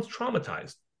 Everyone's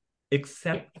traumatized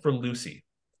except for Lucy.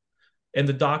 And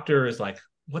the doctor is like,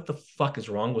 what the fuck is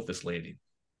wrong with this lady?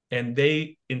 And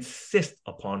they insist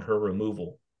upon her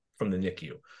removal from the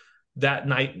NICU. That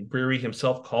night, Breary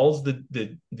himself calls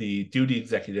the duty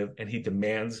executive and he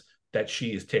demands that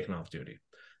she is taken off duty.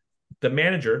 The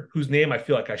manager, whose name I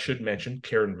feel like I should mention,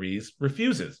 Karen Rees,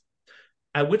 refuses.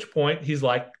 At which point he's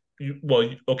like, well,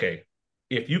 okay,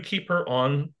 if you keep her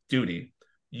on duty,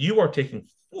 you are taking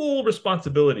full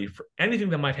responsibility for anything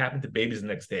that might happen to babies the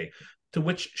next day. To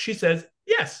which she says,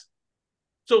 yes.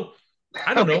 So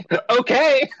I don't know.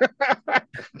 Okay.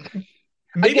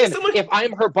 Maybe Again, someone. if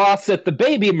I'm her boss at the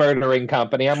baby murdering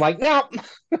company, I'm like, no,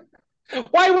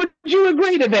 why would you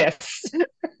agree to this?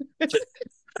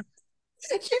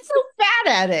 She's so bad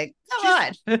at it. Come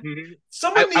on.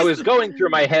 Someone I needs was to. going through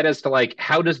my head as to like,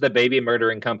 how does the baby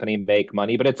murdering company make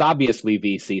money? But it's obviously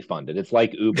VC funded. It's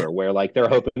like Uber, where like they're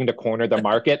hoping to corner the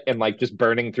market and like just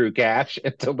burning through cash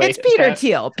until they. It's Peter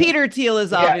Thiel. Peter Thiel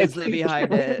is Yeah, obviously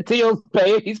behind it. Thiel's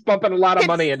paid. He's pumping a lot of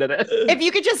money into this. If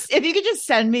you could just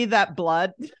send me that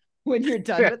blood when you're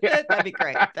done with it, that'd be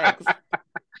great. Thanks.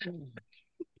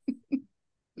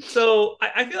 So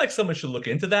I feel like someone should look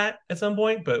into that at some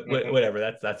point, but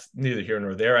whatever. That's neither here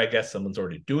nor there. I guess someone's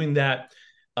already doing that.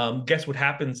 Guess what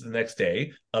happens the next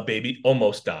day? A baby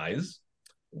almost dies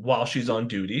while she's on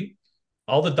duty.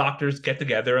 All the doctors get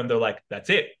together and they're like,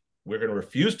 that's it. We're going to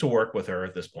refuse to work with her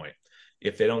at this point.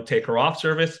 If they don't take her off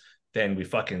service, then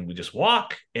we just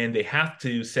walk, and they have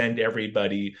to send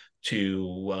everybody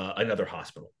to another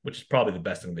hospital, which is probably the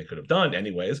best thing they could have done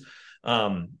anyways.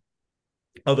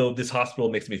 Although this hospital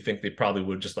makes me think they probably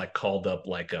would have just like called up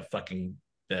like a fucking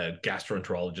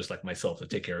gastroenterologist like myself to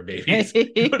take care of babies.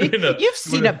 You've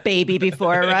seen a baby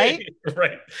before, right?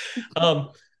 Right.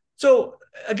 So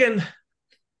again,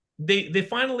 they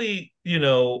finally,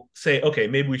 say, okay,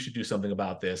 maybe we should do something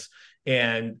about this.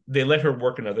 And they let her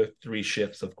work another 3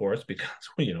 shifts, of course, because,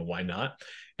 why not?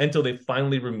 Until they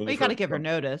finally remove her. You got to give her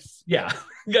notice. Yeah,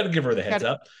 you got to give her the heads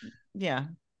up. Yeah.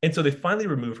 And so they finally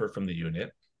remove her from the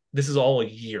unit. This is all a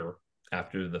year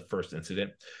after the first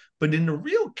incident. But in a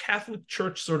real Catholic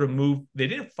Church sort of move, they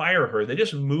didn't fire her. They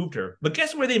just moved her. But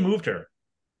guess where they moved her?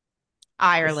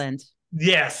 Ireland.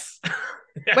 Yes.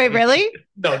 Wait, really?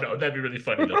 No, that'd be really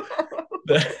funny though.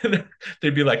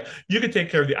 They'd be like, you can take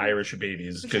care of the Irish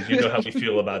babies because you know how we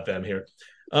feel about them here.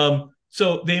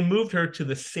 So they moved her to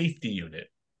the safety unit.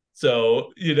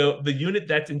 So, the unit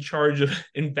that's in charge of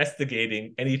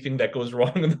investigating anything that goes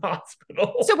wrong in the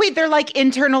hospital. So wait, they're like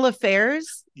internal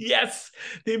affairs? Yes.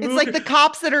 It's like the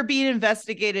cops that are being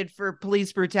investigated for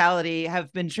police brutality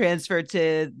have been transferred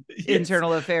to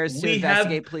internal affairs to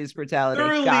investigate police brutality.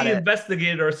 Thoroughly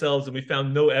investigated ourselves, and we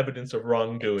found no evidence of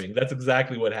wrongdoing. That's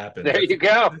exactly what happened. There you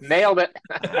go. Nailed it.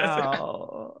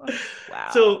 Wow.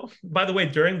 So, by the way,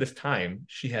 during this time,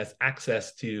 she has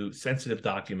access to sensitive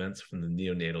documents from the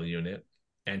neonatal unit,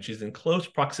 and she's in close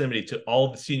proximity to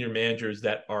all the senior managers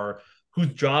whose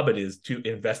job it is to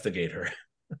investigate her.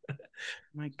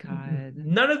 My God.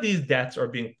 None of these deaths are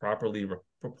being properly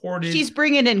reported. She's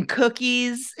bringing in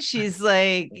cookies. She's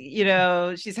like,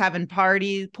 she's having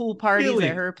pool parties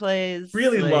at her place.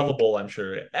 Really lovable, I'm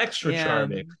sure. Extra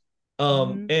charming.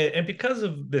 And because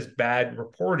of this bad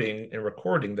reporting and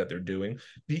recording that they're doing,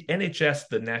 the NHS,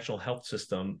 the National Health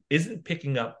System, isn't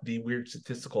picking up the weird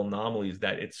statistical anomalies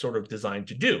that it's sort of designed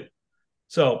to do.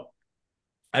 So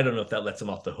I don't know if that lets them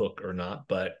off the hook or not,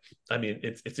 but I mean,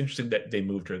 it's interesting that they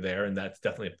moved her there, and that's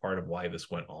definitely a part of why this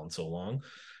went on so long.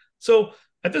 So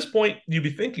at this point, you'd be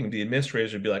thinking the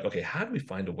administrators would be like, okay, how do we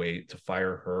find a way to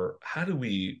fire her? How do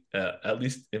we at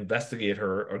least investigate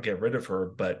her or get rid of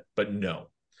her? But no.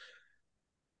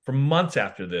 For months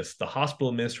after this, the hospital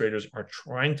administrators are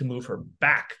trying to move her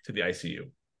back to the ICU.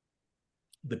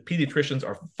 The pediatricians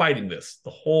are fighting this the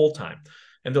whole time.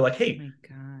 And they're like, hey, oh my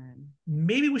God,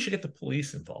 maybe we should get the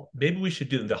police involved. Maybe we should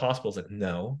do it. The hospital's like,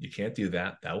 no, you can't do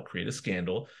that. That will create a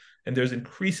scandal. And there's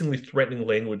increasingly threatening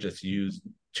language that's used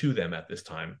to them at this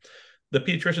time. The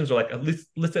pediatricians are like,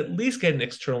 let's at least get an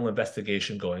external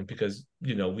investigation going because,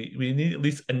 we need at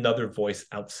least another voice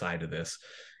outside of this.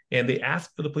 And they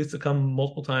ask for the police to come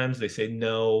multiple times. They say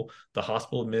no. The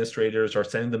hospital administrators are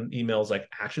sending them emails like,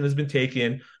 action has been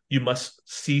taken. You must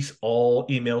cease all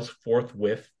emails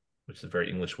forthwith, which is a very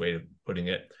English way of putting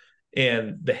it.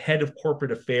 And the head of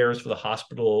corporate affairs for the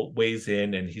hospital weighs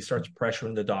in, and he starts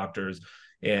pressuring the doctors.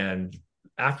 And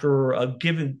after a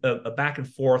back and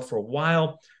forth for a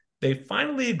while, they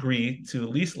finally agree to at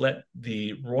least let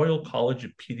the Royal College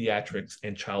of Pediatrics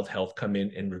and Child Health come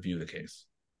in and review the case.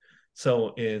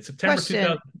 So in September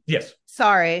 2000, yes.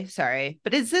 Sorry.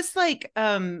 But is this like,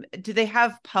 do they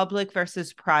have public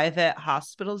versus private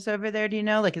hospitals over there? Do you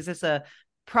know? Like, is this a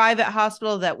private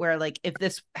hospital where like, if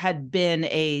this had been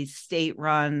a state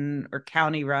run or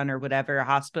county run or whatever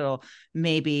hospital,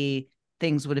 maybe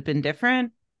things would have been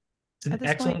different?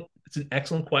 It's It's an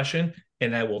excellent question.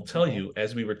 And I will tell you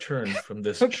as we return from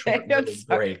this Okay, short I'm little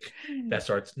sorry. break that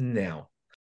starts now.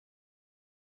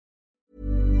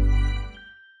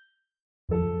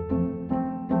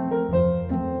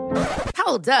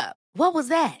 Hold up. What was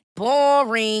that?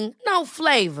 Boring. No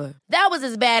flavor. That was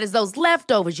as bad as those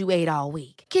leftovers you ate all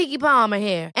week. Keke Palmer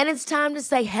here, and it's time to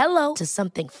say hello to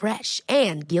something fresh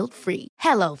and guilt-free.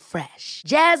 Hello Fresh.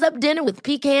 Jazz up dinner with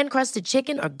pecan-crusted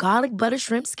chicken or garlic butter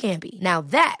shrimp scampi. Now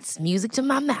that's music to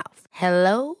my mouth.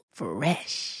 Hello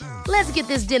Fresh. Let's get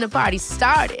this dinner party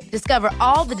started. Discover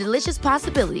all the delicious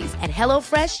possibilities at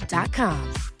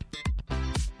hellofresh.com.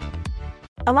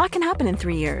 A lot can happen in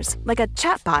 3 years, like a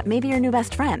chatbot may be your new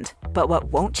best friend. But what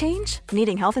won't change?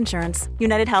 Needing health insurance.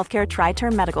 United Healthcare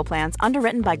Tri-Term Medical Plans,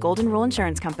 underwritten by Golden Rule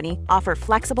Insurance Company, offer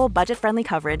flexible, budget-friendly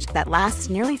coverage that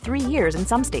lasts nearly 3 years in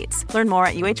some states. Learn more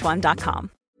at uh1.com.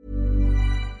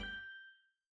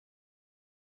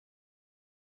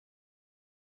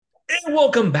 And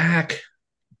welcome back.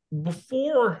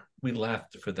 Before we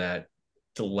left for that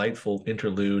delightful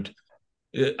interlude,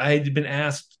 I had been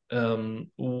asked,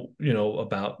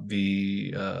 about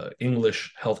the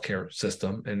English healthcare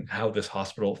system and how this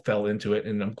hospital fell into it.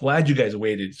 And I'm glad you guys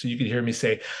waited so you could hear me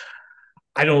say,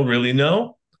 I don't really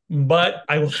know, but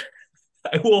I will.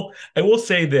 I will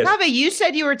say this. Kaveh, you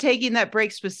said you were taking that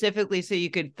break specifically so you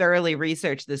could thoroughly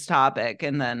research this topic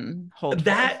and then hold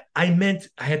that forth. I meant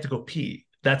I had to go pee.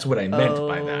 That's what I meant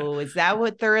by that. Oh, is that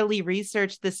what thoroughly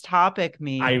researched this topic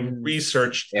means? I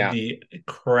researched the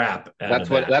crap out of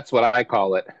that. That's what I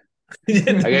call it. I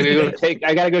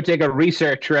gotta go take a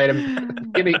research, right?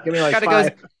 Give me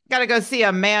like gotta go see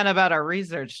a man about a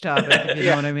research topic, if you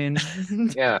know what I mean.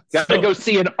 Yeah. Gotta go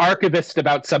see an archivist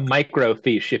about some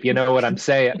microfiche, if you know what I'm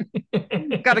saying.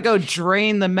 Gotta go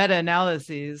drain the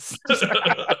meta-analyses.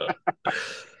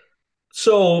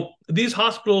 So these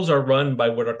hospitals are run by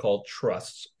what are called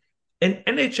trusts. An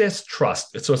NHS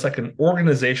trust, so it's like an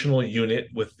organizational unit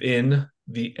within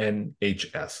the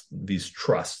NHS, these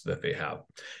trusts that they have.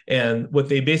 And what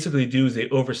they basically do is they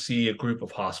oversee a group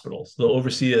of hospitals. They'll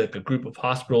oversee like a group of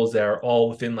hospitals that are all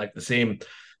within like the same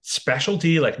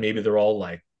specialty, like maybe they're all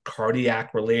like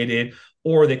cardiac related,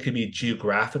 or they could be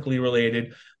geographically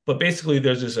related. But basically,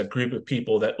 there's just a group of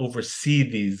people that oversee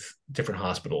these different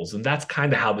hospitals. And that's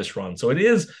kind of how this runs. So it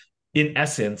is, in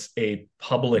essence, a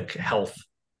public health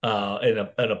in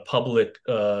a public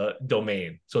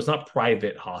domain. So it's not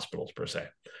private hospitals per se.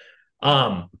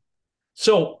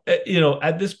 So,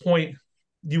 at this point,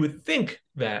 you would think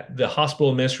that the hospital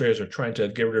administrators are trying to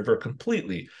get rid of her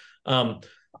completely.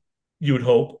 You would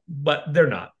hope, but they're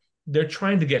not. They're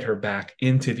trying to get her back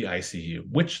into the ICU,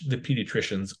 which the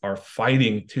pediatricians are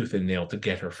fighting tooth and nail to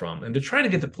get her from. And they're trying to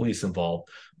get the police involved.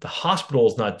 The hospital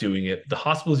is not doing it. The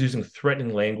hospital is using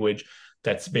threatening language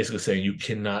that's basically saying you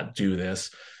cannot do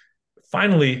this.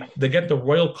 Finally, they get the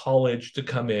Royal College to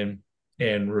come in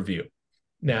and review.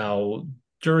 Now,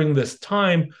 during this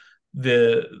time,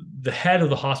 the head of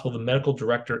the hospital, the medical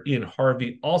director, Ian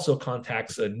Harvey, also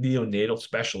contacts a neonatal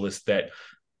specialist that,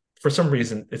 for some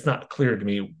reason, it's not clear to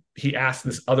me. He asked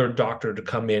this other doctor to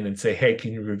come in and say, hey,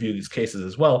 can you review these cases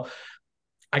as well?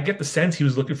 I get the sense he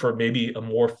was looking for maybe a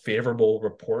more favorable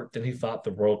report than he thought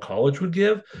the Royal College would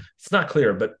give. It's not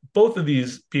clear, but both of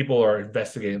these people are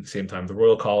investigating at the same time, the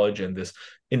Royal College and this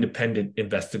independent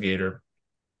investigator.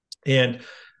 And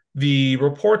the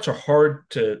reports are hard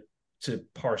to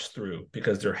parse through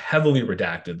because they're heavily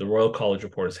redacted. The Royal College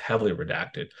report is heavily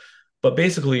redacted. But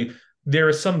basically, there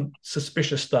is some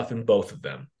suspicious stuff in both of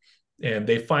them. And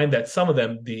they find that some of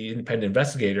them, the independent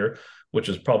investigator, which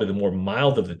is probably the more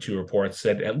mild of the two reports,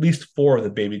 said at least 4 of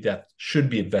the baby deaths should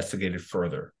be investigated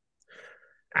further.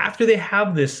 After they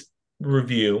have this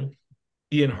review,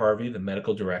 Ian Harvey, the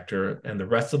medical director, and the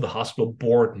rest of the hospital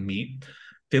board meet.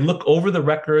 They look over the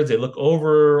records, they look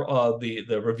over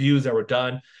the reviews that were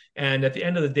done, and at the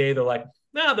end of the day, they're like,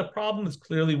 the problem is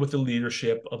clearly with the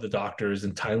leadership of the doctors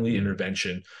and timely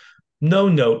intervention. No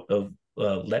note of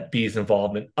Letby's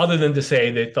involvement, other than to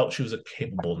say they felt she was a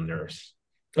capable nurse.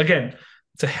 Again,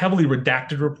 it's a heavily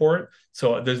redacted report,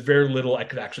 so there's very little I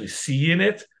could actually see in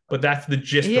it, but that's the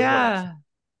gist of what.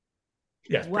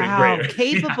 Yes, wow, pretty great.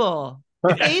 capable.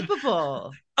 Yeah.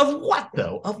 Capable. Of what,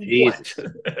 though? Of Jesus.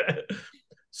 what?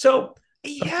 So,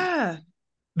 yeah.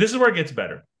 This is where it gets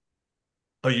better.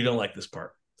 Oh, you're going to like this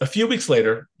part. A few weeks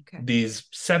later, these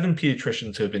 7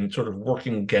 pediatricians who have been sort of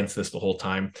working against this the whole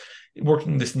time,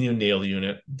 working this neonatal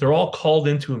unit, they're all called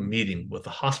into a meeting with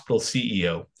the hospital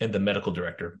CEO and the medical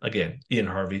director. Again, Ian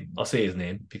Harvey. I'll say his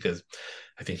name because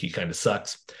I think he kind of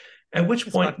sucks. At which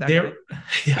point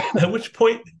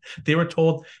they were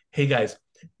told, hey guys,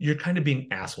 you're kind of being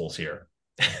assholes here.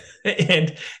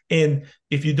 and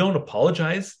if you don't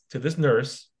apologize to this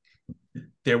nurse,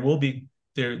 there's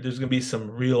going to be some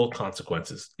real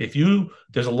consequences.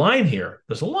 There's a line here.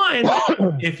 There's a line.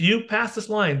 If you pass this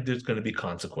line, there's going to be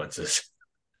consequences.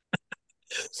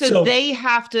 So they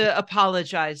have to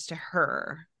apologize to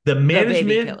her. The management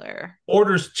baby killer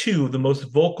orders 2 the most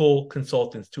vocal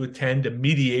consultants to attend a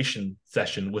mediation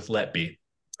session with Letby,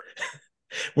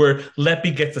 where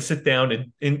Letby gets to sit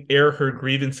down and air her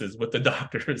grievances with the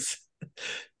doctors.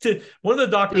 One of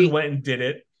the doctors went and did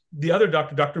it. The other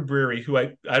doctor, Dr. Breary, who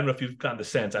I don't know if you've gotten the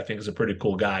sense, I think is a pretty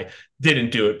cool guy, didn't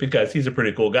do it because he's a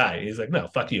pretty cool guy. He's like, no,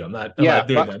 fuck you. I'm not doing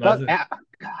that.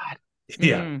 God.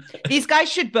 Yeah. These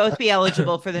guys should both be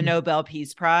eligible for the Nobel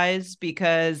Peace Prize,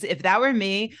 because if that were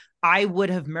me, I would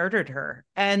have murdered her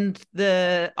and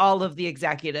all of the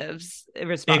executives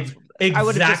responsible. Exactly. I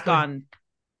would have just gone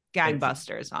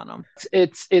gangbusters on them.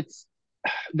 It's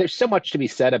there's so much to be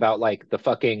said about like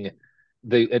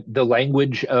the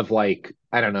language of like,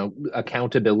 I don't know,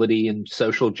 accountability and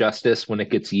social justice when it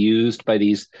gets used by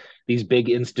these big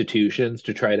institutions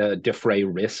to try to defray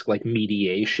risk, like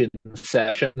mediation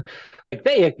session. Like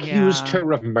they accused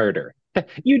her of murder.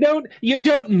 You don't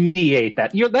mediate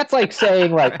that. That's like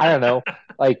saying, like, I don't know,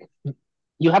 like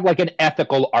you have like an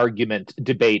ethical argument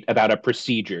debate about a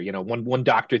procedure. You know, one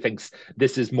doctor thinks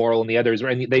this is moral and the others,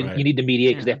 and you need to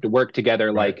mediate because they have to work together.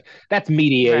 Right. Like that's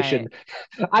mediation.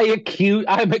 Right.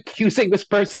 I'm accusing this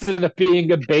person of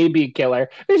being a baby killer.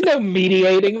 There's no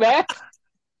mediating that.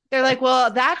 They're like,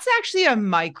 well, that's actually a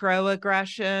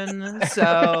microaggression.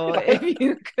 So if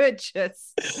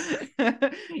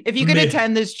you could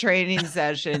attend this training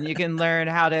session, you can learn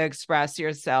how to express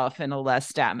yourself in a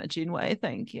less damaging way.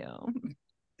 Thank you.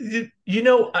 You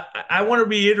know, I want to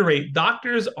reiterate,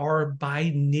 doctors are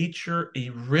by nature a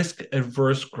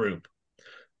risk-averse group.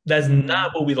 That's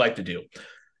not what we like to do.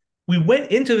 We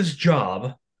went into this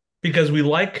job because we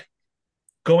like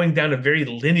going down a very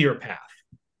linear path.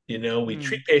 You know, we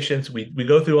treat patients, we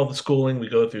go through all the schooling, we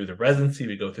go through the residency,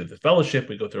 we go through the fellowship,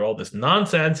 we go through all this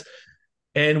nonsense,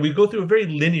 and we go through a very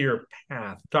linear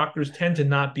path. Doctors tend to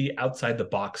not be outside the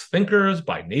box thinkers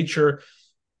by nature.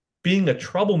 Being a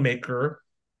troublemaker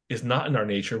is not in our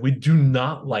nature. We do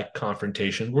not like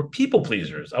confrontation. We're people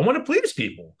pleasers. I want to please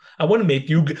people. I want to make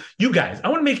you guys, I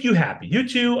want to make you happy. You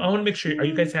too. I want to make sure, are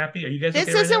you guys happy? Are you guys okay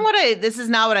this is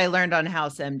not what I learned on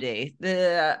House MD.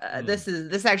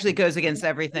 This actually goes against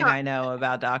everything I know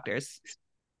about doctors.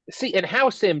 See, and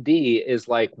House MD is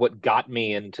like what got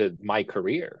me into my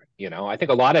career. You know, I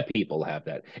think a lot of people have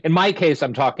that. In my case,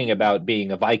 I'm talking about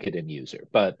being a Vicodin user,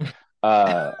 but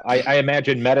I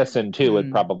imagine medicine too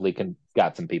would probably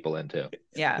got some people into.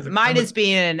 Yeah, mine is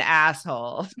being an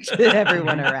asshole to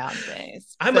everyone around me.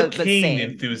 I'm a cane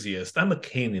enthusiast.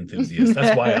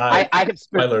 That's why I have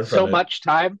spent so much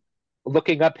time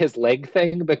looking up his leg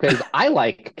thing because I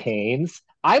like canes.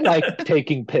 I like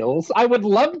taking pills. I would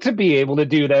love to be able to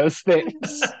do those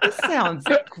things. This sounds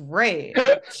great.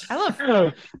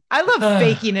 I love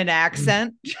faking an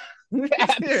accent.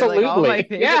 Absolutely. Like all my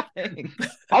favorite things.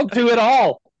 I'll do it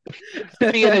all.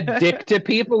 Being a dick to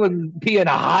people and being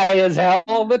high as hell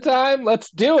all the time.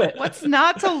 Let's do it. What's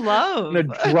not to love? I'm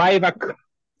gonna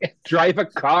drive a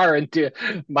car into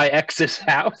my ex's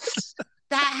house.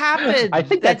 That happened. I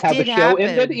think that's how the show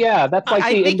ended. Yeah, that's like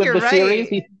the end of the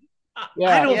series.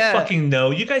 I don't fucking know.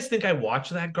 You guys think I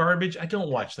watch that garbage? I don't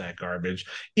watch that garbage.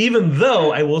 Even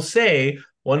though I will say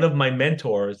one of my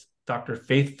mentors, Dr.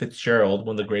 Faith Fitzgerald,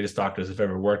 one of the greatest doctors I've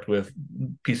ever worked with,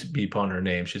 peace be upon her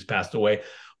name, she's passed away,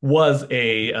 was one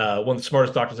of the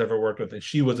smartest doctors I've ever worked with, and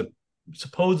she was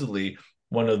supposedly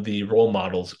one of the role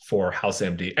models for House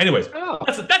MD. Anyways,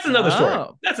 that's another story.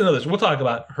 That's another story. We'll talk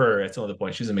about her at some other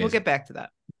point. She's amazing. We'll get back to that.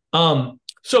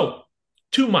 So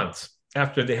 2 months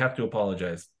after they have to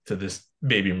apologize to this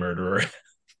baby murderer,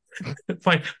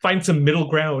 find some middle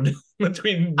ground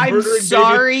between I'm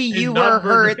sorry you were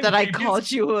hurt that I called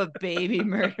you a baby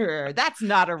murderer. That's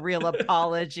not a real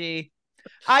apology.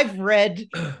 I've read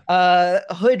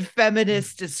hood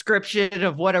feminist description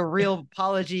of what a real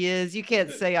apology is. You can't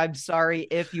say I'm sorry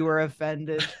if you were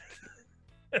offended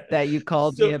that you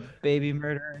called me a baby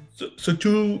murderer. So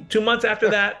two months after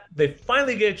that, they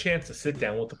finally get a chance to sit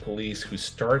down with the police, who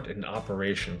start an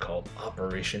operation called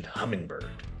Operation Hummingbird.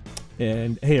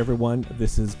 And hey everyone,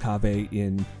 this is Kaveh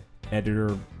in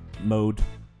editor mode.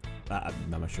 I'm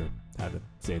not sure how to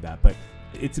say that, but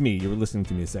it's me. You were listening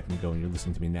to me a second ago and you're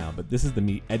listening to me now, but this is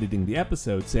me editing the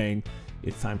episode saying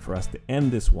it's time for us to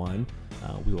end this one.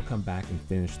 We will come back and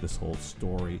finish this whole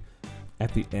story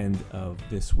at the end of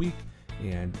this week.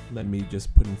 And let me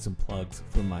just put in some plugs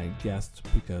for my guests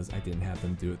because I didn't have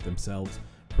them do it themselves.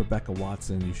 Rebecca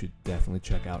Watson, you should definitely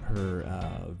check out her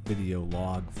video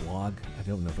vlog. I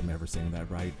don't know if I'm ever saying that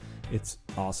right. It's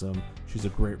awesome. She's a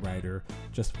great writer.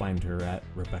 Just find her at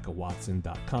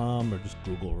RebeccaWatson.com or just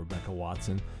Google Rebecca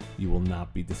Watson. You will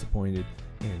not be disappointed.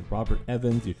 And Robert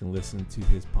Evans, you can listen to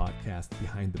his podcast,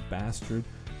 Behind the Bastard,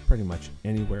 pretty much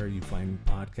anywhere you find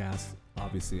podcasts.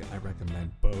 Obviously, I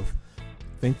recommend both.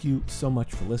 Thank you so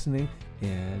much for listening,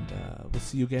 and we'll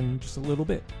see you again in just a little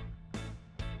bit.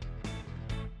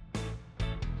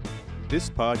 This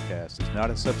podcast is not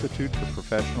a substitute for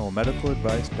professional medical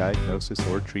advice, diagnosis,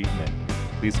 or treatment.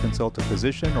 Please consult a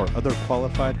physician or other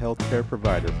qualified healthcare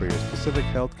provider for your specific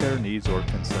healthcare needs or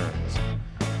concerns.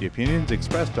 The opinions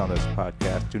expressed on this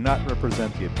podcast do not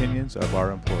represent the opinions of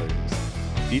our employees.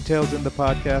 Details in the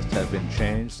podcast have been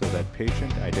changed so that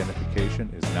patient identification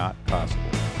is not possible.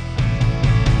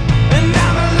 And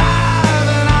I'm alive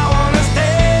and I wanna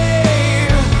stay.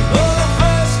 For the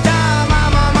first time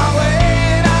I'm on my way.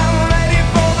 And I'm ready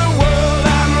for the world.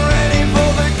 I'm ready for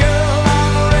the girl.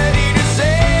 I'm ready to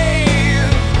save.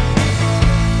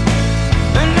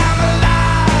 And I'm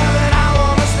alive and I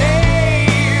wanna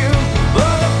stay.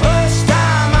 For the first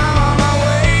time I'm on my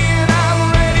way. And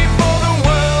I'm ready for the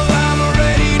world. I'm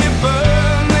ready to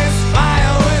burn this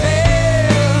fire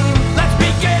within. Let's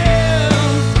begin.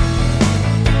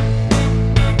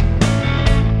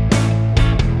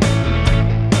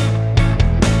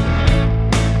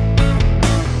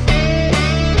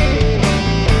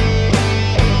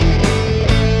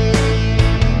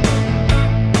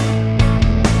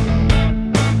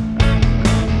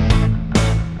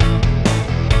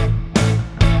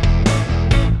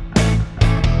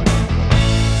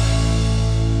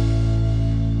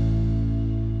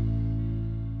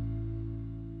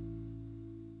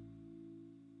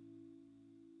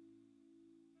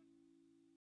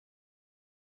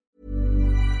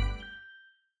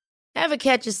 Ever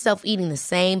catch yourself eating the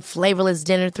same flavorless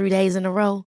dinner 3 days in a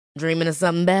row? Dreaming of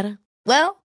something better?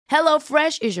 Well,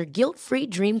 HelloFresh is your guilt-free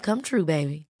dream come true,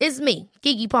 baby. It's me,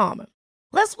 Keke Palmer.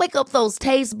 Let's wake up those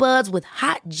taste buds with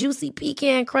hot, juicy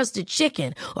pecan-crusted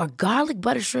chicken or garlic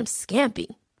butter shrimp scampi.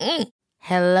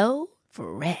 Hello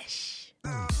Fresh.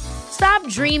 Stop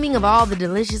dreaming of all the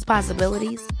delicious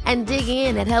possibilities and dig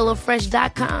in at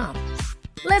HelloFresh.com.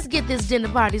 Let's get this dinner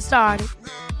party started.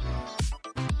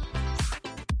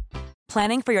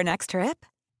 Planning for your next trip?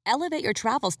 Elevate your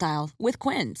travel style with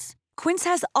Quince. Quince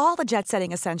has all the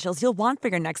jet-setting essentials you'll want for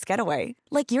your next getaway,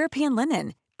 like European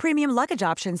linen, premium luggage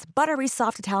options, buttery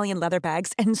soft Italian leather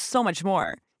bags, and so much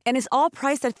more. And is all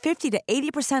priced at 50 to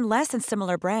 80% less than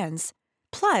similar brands.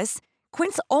 Plus,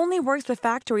 Quince only works with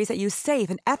factories that use safe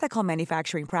and ethical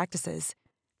manufacturing practices.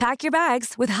 Pack your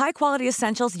bags with high-quality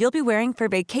essentials you'll be wearing for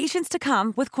vacations to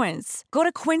come with Quince. Go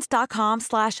to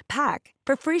quince.com/pack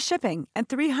for free shipping and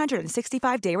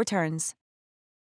 365-day returns.